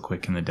die so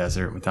quick in the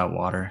desert without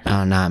water.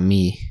 Oh, not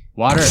me.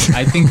 Water,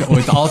 I think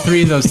with all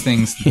three of those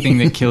things, the thing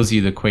that kills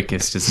you the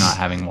quickest is not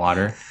having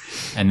water.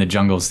 And the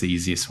jungle's the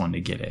easiest one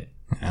to get it.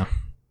 Yeah.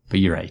 But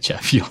you're right,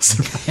 Jeff. You'll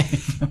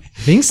survive.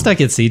 Being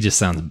stuck at sea just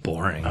sounds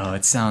boring. Oh,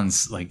 it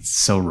sounds like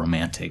so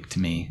romantic to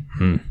me.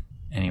 Hmm.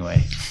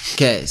 Anyway.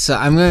 Okay, so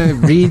I'm going to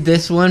read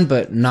this one,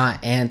 but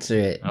not answer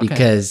it Okay.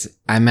 because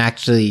I'm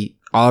actually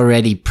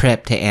already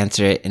prepped to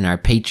answer it in our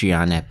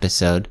Patreon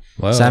episode.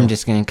 Whoa. So I'm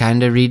just going to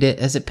kind of read it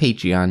as a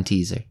Patreon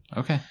teaser.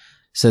 Okay.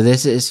 So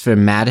this is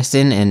from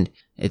Madison, and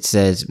it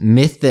says,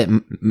 myth that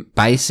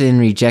bison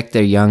reject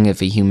their young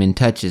if a human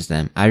touches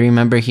them. I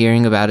remember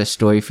hearing about a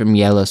story from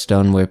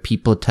Yellowstone where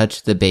people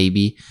touched the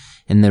baby,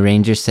 and the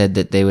ranger said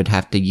that they would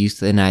have to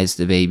euthanize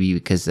the baby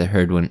because the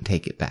herd wouldn't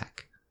take it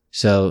back.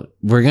 So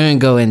we're going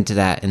to go into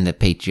that in the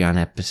Patreon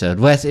episode.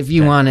 Wes, if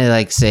you want to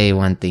like say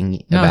one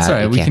thing No, about it's all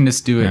right. it, We you can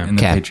just do it in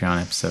the Okay.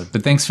 Patreon episode.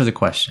 But thanks for the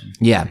question.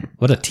 Yeah,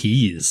 What a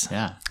tease.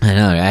 Yeah. I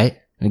know, right?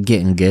 We're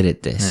getting good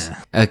at this.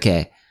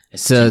 Okay.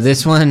 So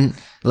this one,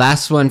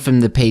 last one from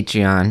the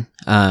Patreon.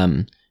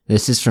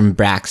 This is from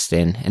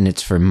Braxton, and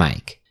it's for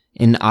Mike.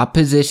 In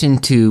opposition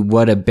to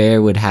what a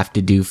bear would have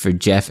to do for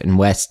Jeff and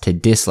Wes to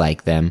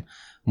dislike them,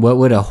 what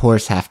would a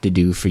horse have to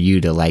do for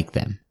you to like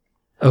them?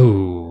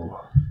 Oh.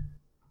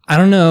 I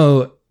don't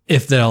know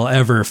if they'll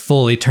ever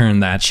fully turn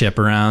that ship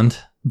around,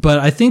 but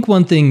I think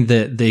one thing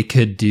that they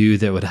could do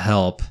that would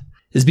help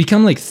is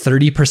become like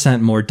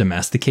 30% more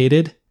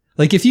domesticated.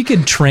 Like if you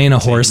could train a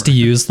horse to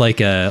use like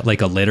a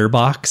litter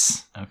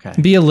box, Okay.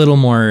 be a little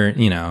more,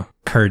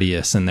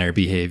 courteous in their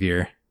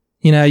behavior.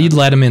 You'd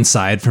let them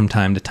inside from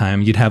time to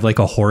time. You'd have like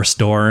a horse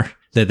door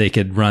that they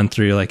could run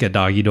through, like a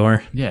doggy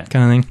door Yeah.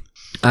 kind of thing.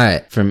 All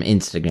right, from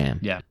Instagram.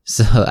 Yeah.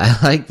 So I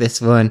like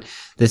this one.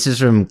 This is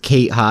from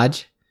Kate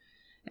Hodge,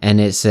 and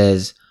it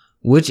says,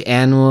 which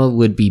animal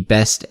would be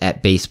best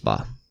at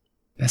baseball?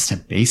 Best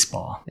at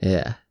baseball.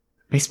 Yeah.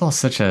 Baseball's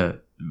such a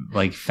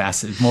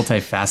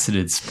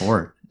multifaceted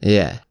sport.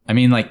 Yeah. I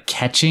mean, like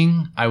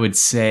catching, I would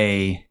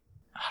say,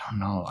 I don't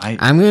know.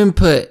 I'm going to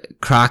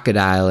put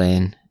crocodile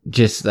in,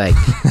 just like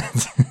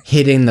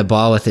hitting the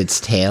ball with its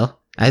tail.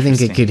 I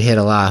think it could hit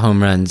a lot of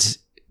home runs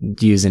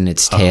using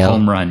its A tail.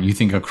 home run. You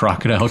think a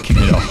crocodile can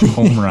hit a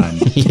home run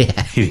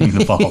Yeah. hitting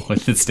the ball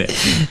with its tail?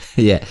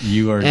 Yeah.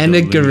 You are And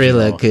a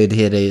gorilla delusional. could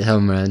hit a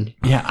home run.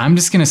 Yeah, I'm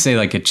just gonna say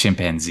like a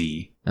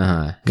chimpanzee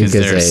Uh-huh. because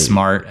they're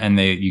smart and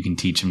you can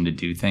teach them to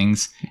do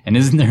things. And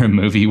isn't there a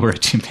movie where a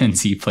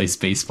chimpanzee plays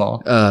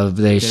baseball? Oh,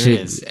 there There should.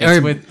 is. It's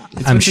Or with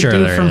I'm the sure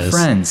dude there from is.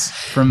 Friends.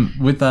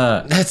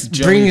 that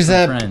Joey brings from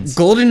up Friends.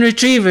 golden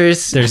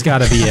retrievers. There's got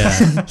to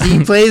be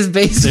He plays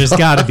baseball. there's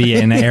got to be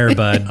an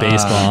Airbud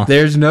baseball.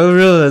 There's no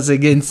rules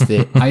against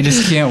it. I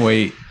just can't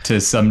wait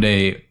to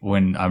someday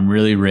when I'm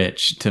really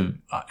rich to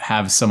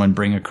have someone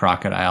bring a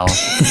crocodile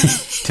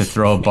to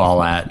throw a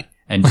ball at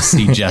and just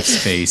see Jeff's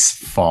face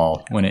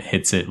fall when it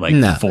hits it like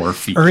No. 4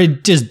 feet. Or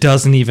it just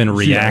doesn't even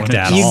react when it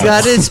at just- You all.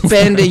 gotta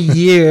spend a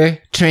year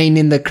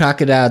training the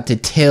crocodile to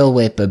tail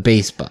whip a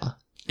baseball.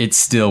 It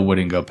still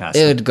wouldn't go past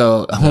It would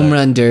go home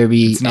run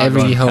derby It's not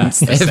every going home.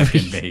 past the Every,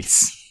 second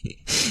base.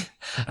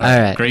 all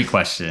right. Great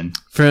question.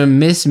 From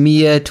Miss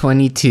Mia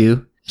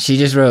 22, she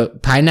just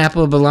wrote,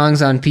 "Pineapple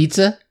belongs on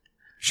pizza."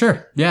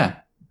 Sure. Yeah.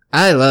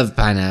 I love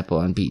pineapple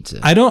on pizza.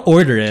 I don't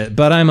order it,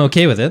 but I'm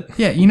okay with it.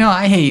 Yeah.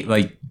 I hate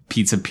like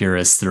pizza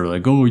purists that are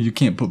like, oh, you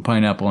can't put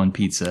pineapple on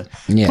pizza.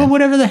 Yeah. Put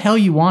whatever the hell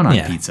you want on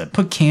Yeah. pizza.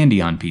 Put candy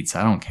on pizza.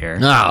 I don't care.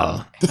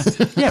 Oh,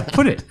 Yeah,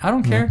 put it. I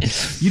don't care.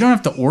 You don't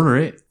have to order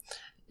it.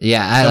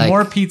 yeah. I The like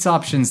more pizza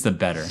options, the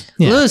better.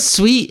 a little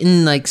sweet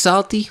and like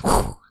salty.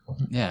 Whew.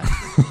 Yeah.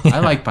 I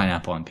like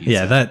pineapple on pizza.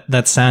 Yeah,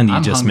 that sound you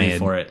I'm just hungry made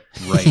for it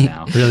right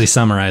now. really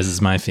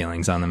summarizes my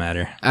feelings on the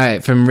matter. All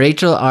right, from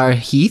Rachel R.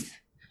 Heath.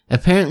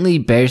 Apparently,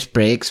 bear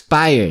spray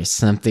expires.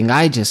 Something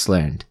I just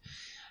learned.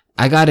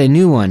 I got a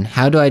new one.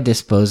 How do I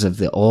dispose of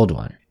the old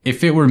one?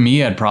 If it were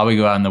me, I'd probably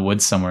go out in the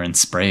woods somewhere and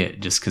spray it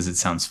just because it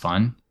sounds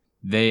fun.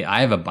 I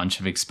have a bunch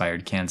of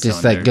expired cans. Just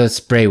still in like there. go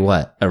spray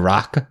what? A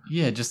rock?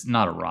 Yeah, just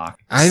not a rock.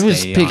 I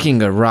was Stay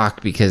picking a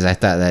rock because I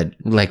thought that,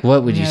 like,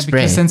 what would you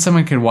spray? Because then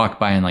someone could walk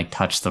by and like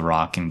touch the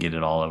rock and get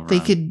it all over. They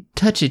them. could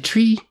touch a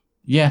tree.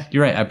 Yeah,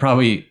 you're right.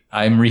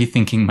 I'm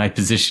rethinking my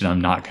position.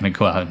 I'm not going to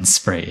go out and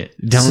spray it.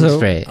 Don't So-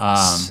 spray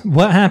it.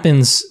 What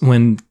happens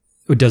when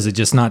does it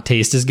just not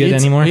taste as good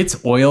anymore?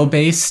 It's oil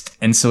based,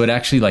 and so it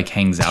actually like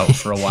hangs out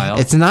for a while.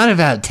 It's not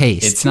about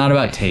taste. It's not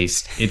about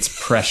taste. It's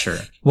pressure.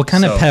 What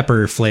kind So- of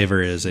pepper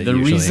flavor is it? The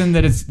usually? reason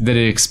that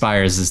it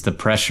expires is the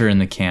pressure in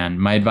the can.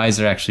 My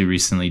advisor actually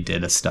recently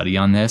did a study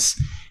on this.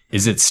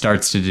 Is it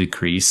starts to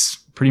decrease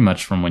pretty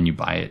much from when you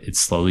buy it. It's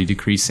slowly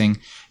decreasing,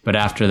 but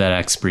after that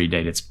expiry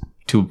date, it's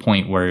to a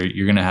point where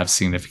you're going to have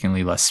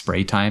significantly less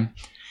spray time.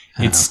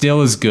 It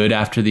still is good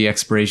after the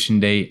expiration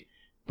date,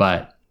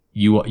 but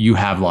you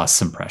have lost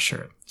some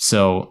pressure.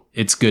 So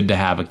it's good to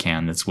have a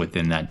can that's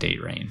within that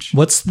date range.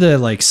 What's the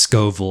like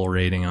Scoville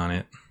rating on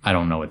it? I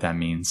don't know what that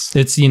means.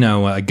 It's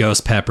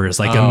ghost pepper is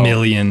like a Oh,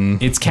 million.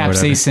 It's or whatever.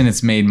 capsaicin.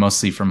 It's made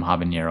mostly from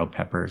habanero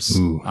peppers.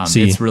 Ooh,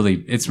 see. It's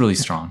really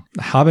strong.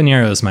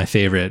 Habanero is my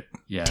favorite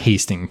Yeah.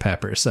 tasting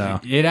pepper. So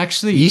It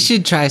actually, You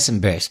should try some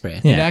bear spray.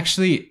 yeah. it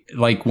actually,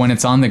 like when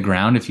it's on the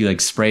ground, if you like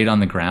spray it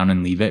on the ground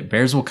and leave it,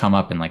 bears will come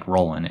up and like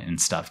roll in it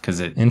and stuff because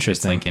it's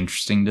Interesting. like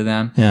interesting to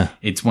them. Yeah.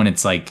 It's when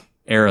it's like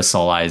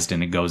aerosolized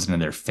and it goes into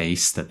their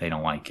face that they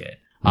don't like it.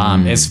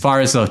 As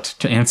far as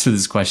to answer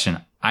this question,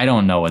 I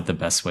don't know what the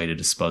best way to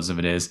dispose of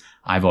it is.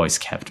 I've always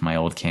kept my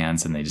old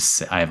cans and I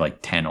have like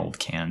 10 old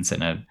cans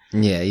in a,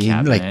 Yeah, you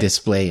Cabinet. like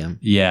display them.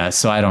 yeah.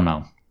 So I don't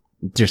know.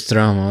 Just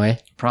throw them away.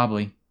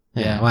 Probably.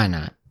 Yeah. Why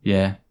not?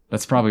 Yeah.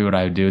 That's probably what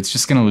I would do. It's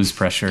just going to lose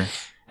pressure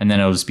and then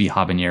it'll just be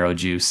habanero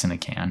juice in a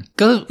can.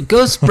 Go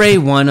spray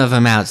one of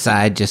them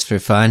outside just for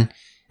fun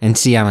and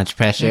see how much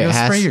pressure Yeah, it go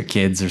has. spray your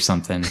kids or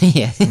something.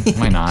 Yeah.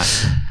 Why not?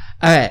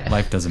 All right.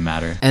 Life doesn't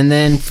matter. And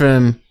then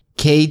from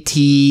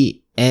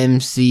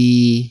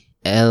KTMCLN.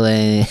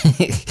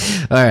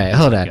 All right,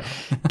 hold on.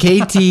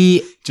 KT.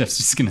 Jeff's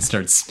just going to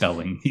start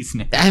spelling these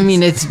names. I mean,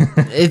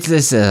 this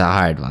is a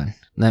hard one.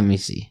 Let me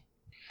see.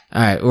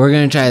 All right, we're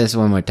gonna try this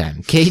one more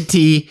time.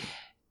 KTMC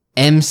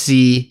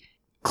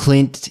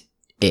Clint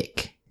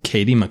Ick.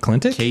 Katie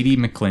McClintock? Katie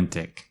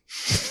McClintock.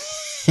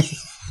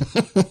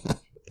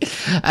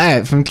 All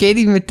right, from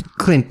Katie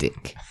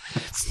McClintock.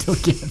 Still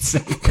can't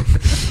say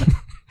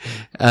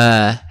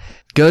it.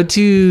 Go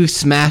to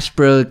Smash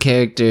Bros.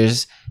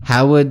 Characters.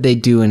 How would they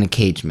do in a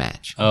cage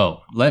match?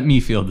 Oh, let me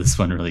field this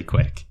one really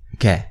quick.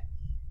 Okay.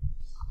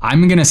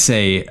 I'm going to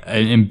say,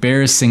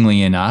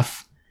 embarrassingly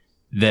enough,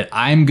 that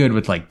I'm good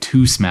with like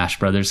 2 Smash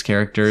Brothers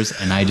characters,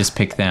 and I just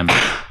pick them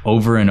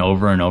over and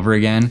over and over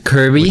again.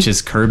 Kirby? Which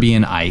is Kirby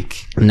and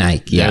Ike.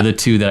 Nike. Yeah. They're the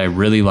 2 that I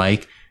really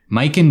like.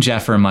 Mike and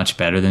Jeff are much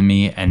better than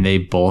me, and they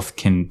both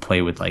can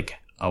play with like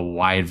a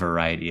wide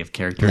variety of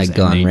characters. Like and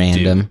going they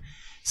random. do.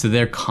 So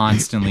they're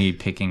constantly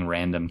picking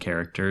random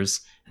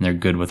characters, and they're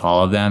good with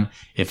all of them.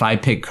 If I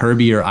pick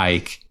Kirby or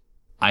Ike,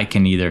 I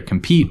can either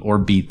compete or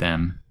beat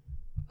them.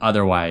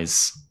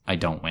 Otherwise, I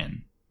don't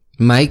win.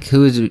 Mike,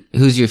 who's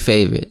your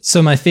favorite?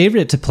 So my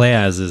favorite to play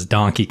as is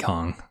Donkey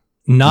Kong.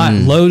 Not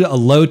a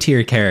low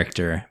tier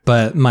character,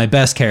 but my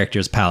best character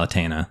is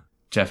Palutena.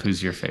 Jeff,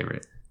 who's your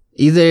favorite?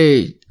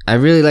 Either I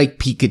really like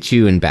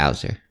Pikachu and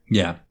Bowser.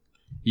 Yeah.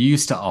 You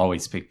used to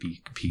always pick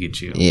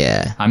Pikachu.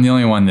 Yeah. I'm the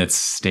only one that's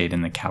stayed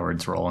in the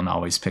coward's role and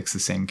always picks the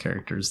same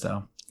characters,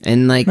 though.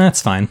 And like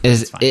That's fine.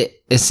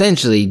 it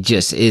essentially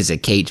just is a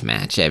cage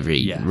match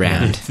every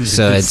round.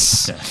 So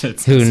it's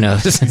it's who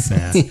knows.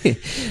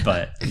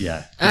 But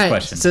yeah, good All right,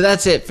 question. so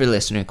that's it for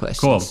listener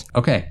questions. Cool.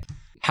 Okay.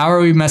 How are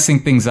we messing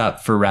things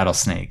up for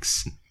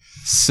rattlesnakes?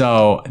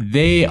 So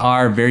they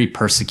are very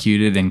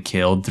persecuted and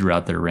killed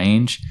throughout their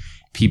range.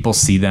 People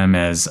see them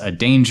as a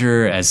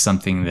danger, as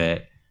something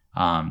that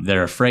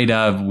they're afraid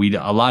of.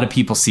 A lot of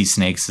people see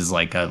snakes as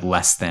like a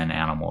less than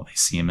animal. They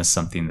see them as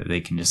something that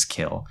they can just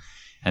kill.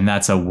 And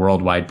that's a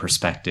worldwide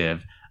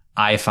perspective.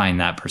 I find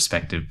that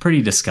perspective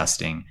pretty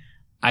disgusting.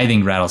 I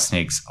think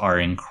rattlesnakes are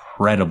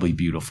incredibly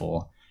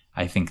beautiful.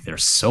 I think they're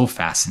so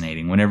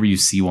fascinating. Whenever you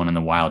see one in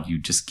the wild, you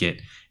just get,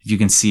 if you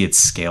can see its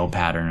scale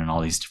pattern and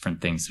all these different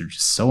things, they're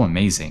just so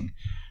amazing.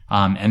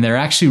 And they're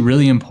actually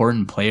really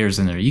important players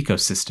in their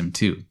ecosystem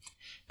too.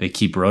 They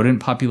keep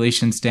rodent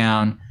populations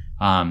down,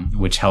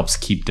 which helps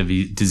keep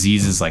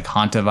diseases like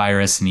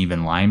hantavirus and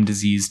even Lyme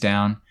disease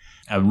down.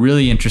 A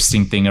really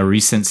interesting thing, a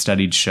recent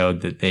study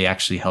showed that they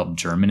actually help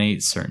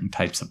germinate certain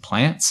types of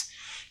plants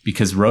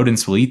because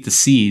rodents will eat the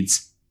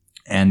seeds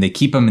and they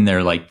keep them in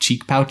their like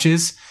cheek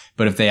pouches.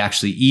 But if they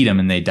actually eat them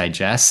and they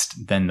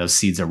digest, then those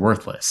seeds are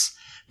worthless.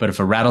 But if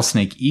a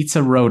rattlesnake eats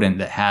a rodent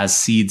that has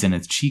seeds in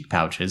its cheek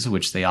pouches,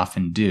 which they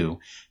often do,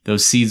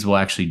 those seeds will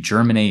actually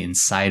germinate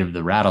inside of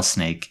the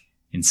rattlesnake,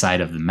 inside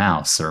of the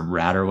mouse or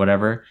rat or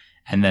whatever.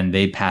 And then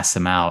they pass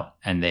them out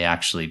and they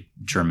actually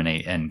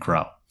germinate and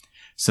grow.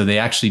 So they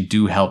actually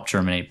do help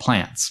germinate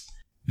plants.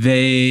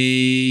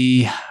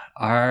 They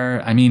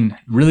are, I mean,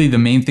 really the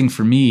main thing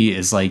for me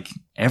is like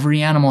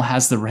every animal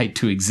has the right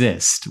to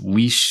exist.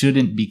 We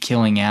shouldn't be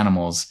killing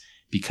animals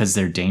because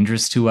they're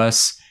dangerous to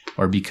us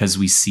or because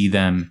we see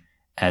them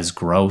as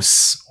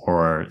gross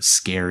or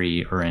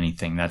scary or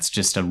anything. That's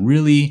just a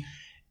really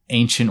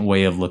ancient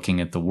way of looking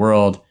at the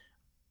world.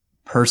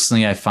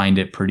 Personally, I find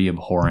it pretty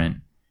abhorrent.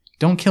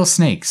 Don't kill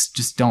snakes.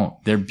 Just don't.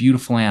 They're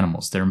beautiful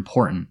animals. They're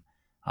important.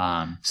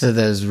 So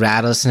those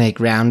rattlesnake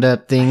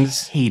roundup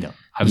things? I hate them.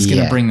 I was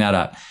going to bring that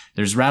up.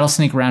 There's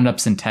rattlesnake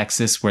roundups in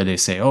Texas where they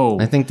say, oh,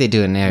 I think they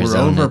do in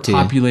Arizona we're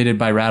overpopulated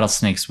by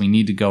rattlesnakes. We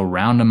need to go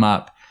round them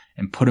up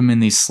and put them in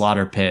these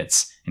slaughter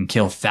pits and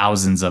kill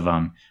thousands of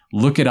them.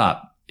 Look it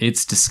up.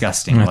 It's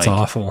disgusting. That's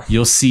awful.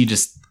 You'll see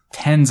just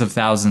tens of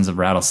thousands of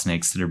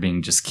rattlesnakes that are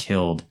being just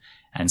killed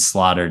and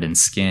slaughtered and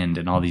skinned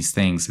and all these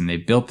things. And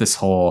they've built this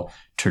whole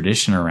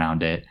tradition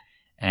around it.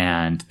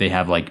 And they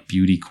have like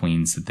beauty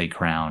queens that they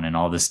crown and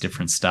all this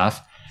different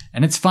stuff.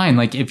 And it's fine.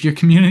 Like if your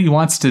community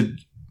wants to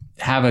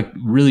have a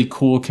really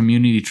cool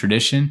community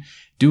tradition,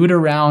 do it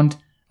around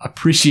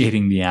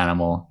appreciating the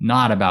animal,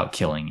 not about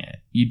killing it.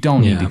 You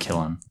don't need to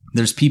kill them.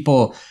 There's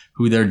people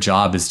who their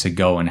job is to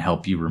go and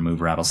help you remove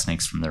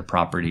rattlesnakes from their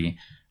property.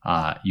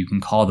 You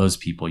can call those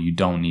people. You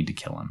don't need to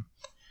kill them.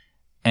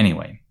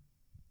 Anyway,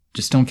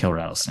 just don't kill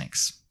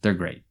rattlesnakes. They're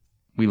great.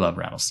 We love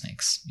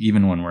rattlesnakes,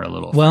 even when we're a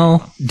little.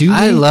 Well,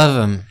 I love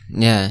them.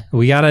 Yeah.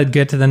 We gotta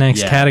get to the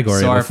next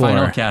category. So our before.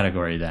 final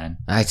category then.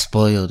 I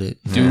spoiled it.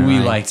 Do we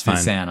like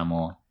this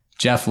animal?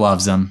 Jeff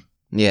loves them.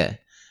 Yeah.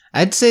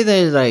 I'd say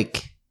they're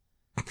like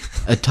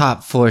a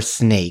top 4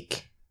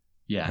 snake.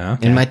 Yeah.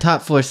 Okay. And my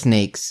top 4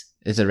 snakes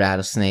is a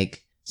rattlesnake.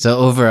 So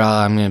overall,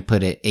 I'm going to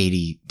put it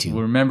 82.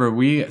 Well, remember,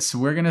 we're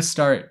going to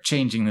start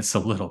changing this a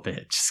little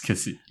bit just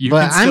because you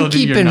but can still I'm do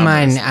your keeping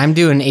numbers. mine. I'm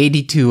doing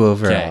 82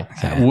 overall.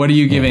 Okay. What are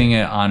you giving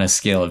it on a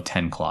scale of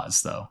 10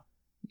 claws, though?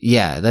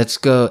 Yeah, let's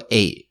go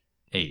 8.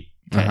 8.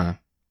 Okay. Uh-huh.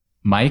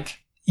 Mike?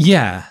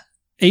 Yeah.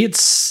 8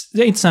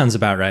 sounds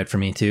about right for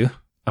me too.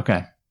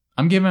 Okay.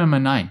 I'm giving him a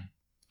 9.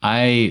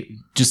 I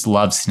just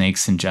love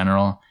snakes in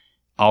general.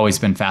 Always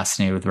been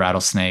fascinated with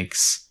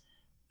rattlesnakes.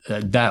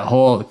 That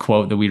whole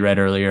quote that we read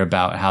earlier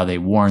about how they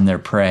warn their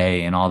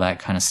prey and all that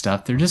kind of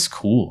stuff, they're just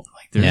cool.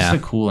 Like they're just a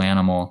cool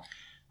animal.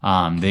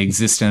 They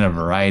exist in a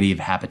variety of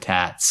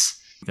habitats.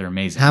 They're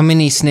amazing. How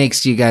many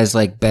snakes do you guys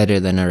like better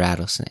than a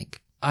rattlesnake?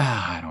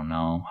 I don't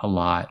know. A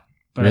lot.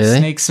 But Really?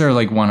 snakes are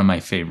like one of my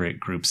favorite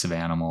groups of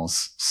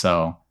animals.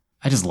 So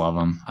I just love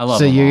them. I love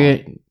So them you're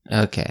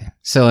all. okay.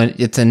 So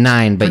it's a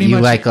 9, but Pretty you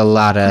much- like a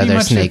lot of Pretty other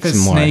much snakes if a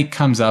more. snake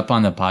comes up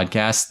on the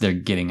podcast, they're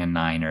getting a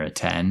 9 or a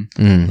 10.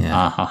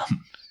 Mm.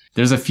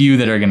 There's a few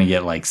that are going to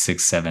get like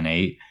 6, 7,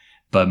 8,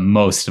 but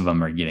most of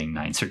them are getting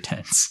 9s or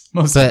 10s.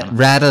 Most of But them.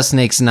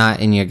 rattlesnake's not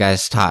in your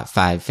guys' top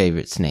 5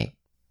 favorite snake.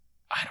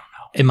 I don't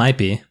know. It might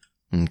be.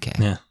 Okay.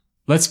 Yeah.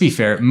 Let's be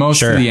fair. Most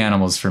Sure. of the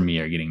animals for me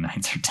are getting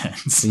 9s or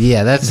 10s.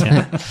 Yeah, that's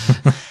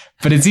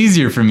But it's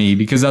easier for me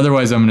because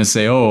otherwise I'm going to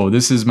say, oh,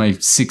 this is my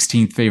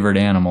 16th favorite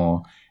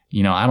animal.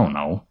 You know, I don't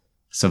know.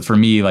 So for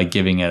me, like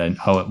giving it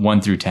a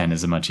 1 through 10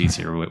 is a much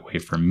easier way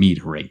for me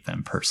to rate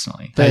them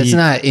personally. But it's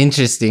not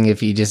interesting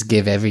if you just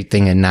give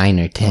everything a 9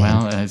 or 10.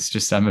 Well, it's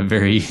just I'm a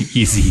very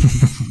easy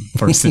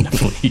person to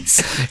please.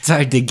 It's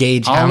hard to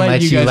gauge how I'll let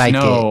much you you guys like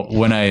know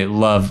when I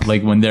love,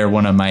 like when they're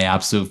one of my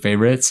absolute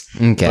favorites.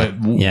 it. Okay.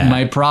 But Yeah.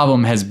 my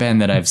problem has been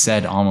that I've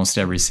said almost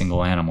every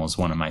single animal is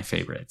one of my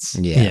favorites.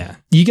 Yeah.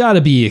 You got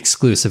to be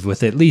exclusive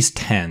with at least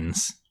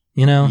 10s.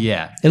 You know?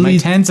 Yeah. At My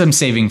least 10s I'm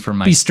saving for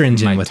my, be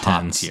stringent my with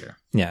top 10s. tier.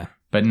 Yeah.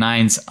 But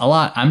 9s, a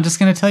lot. I'm just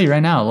going to tell you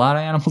right now, a lot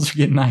of animals are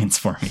getting 9s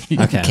for me.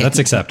 Okay. That's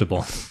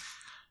acceptable.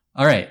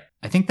 All right.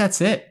 I think that's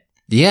it.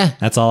 Yeah.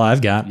 That's all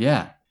I've got.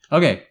 Yeah.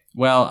 Okay.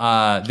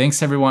 Well,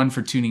 thanks everyone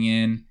for tuning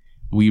in.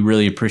 We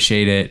really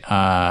appreciate it.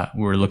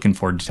 We're looking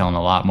forward to telling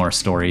a lot more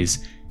stories.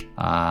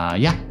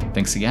 Yeah.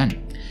 Thanks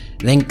again.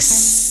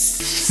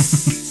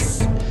 Thanks.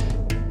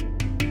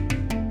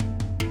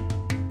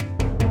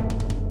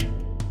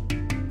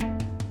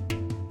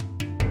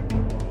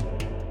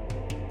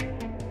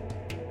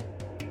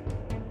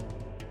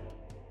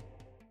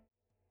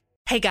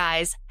 Hey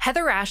guys,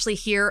 Heather Ashley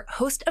here,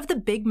 host of the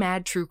Big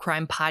Mad True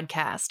Crime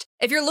Podcast.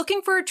 If you're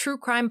looking for a true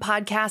crime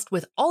podcast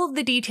with all of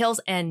the details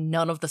and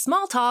none of the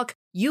small talk,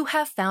 you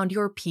have found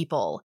your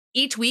people.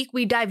 Each week,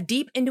 we dive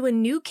deep into a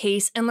new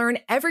case and learn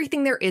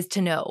everything there is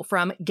to know,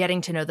 from getting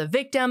to know the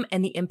victim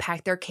and the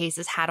impact their case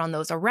has had on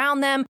those around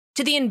them,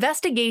 to the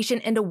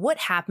investigation into what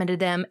happened to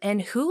them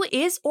and who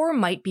is or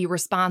might be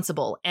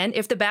responsible. And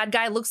if the bad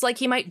guy looks like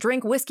he might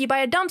drink whiskey by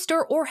a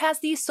dumpster or has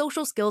the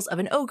social skills of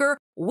an ogre,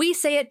 we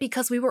say it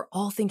because we were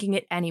all thinking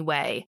it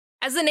anyway.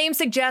 As the name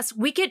suggests,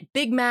 we get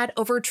big mad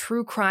over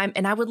true crime,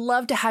 and I would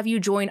love to have you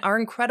join our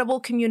incredible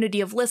community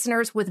of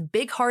listeners with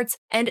big hearts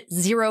and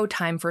zero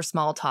time for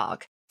small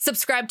talk.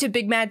 Subscribe to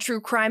Big Mad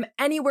True Crime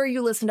anywhere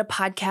you listen to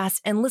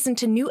podcasts and listen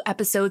to new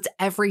episodes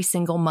every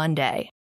single Monday.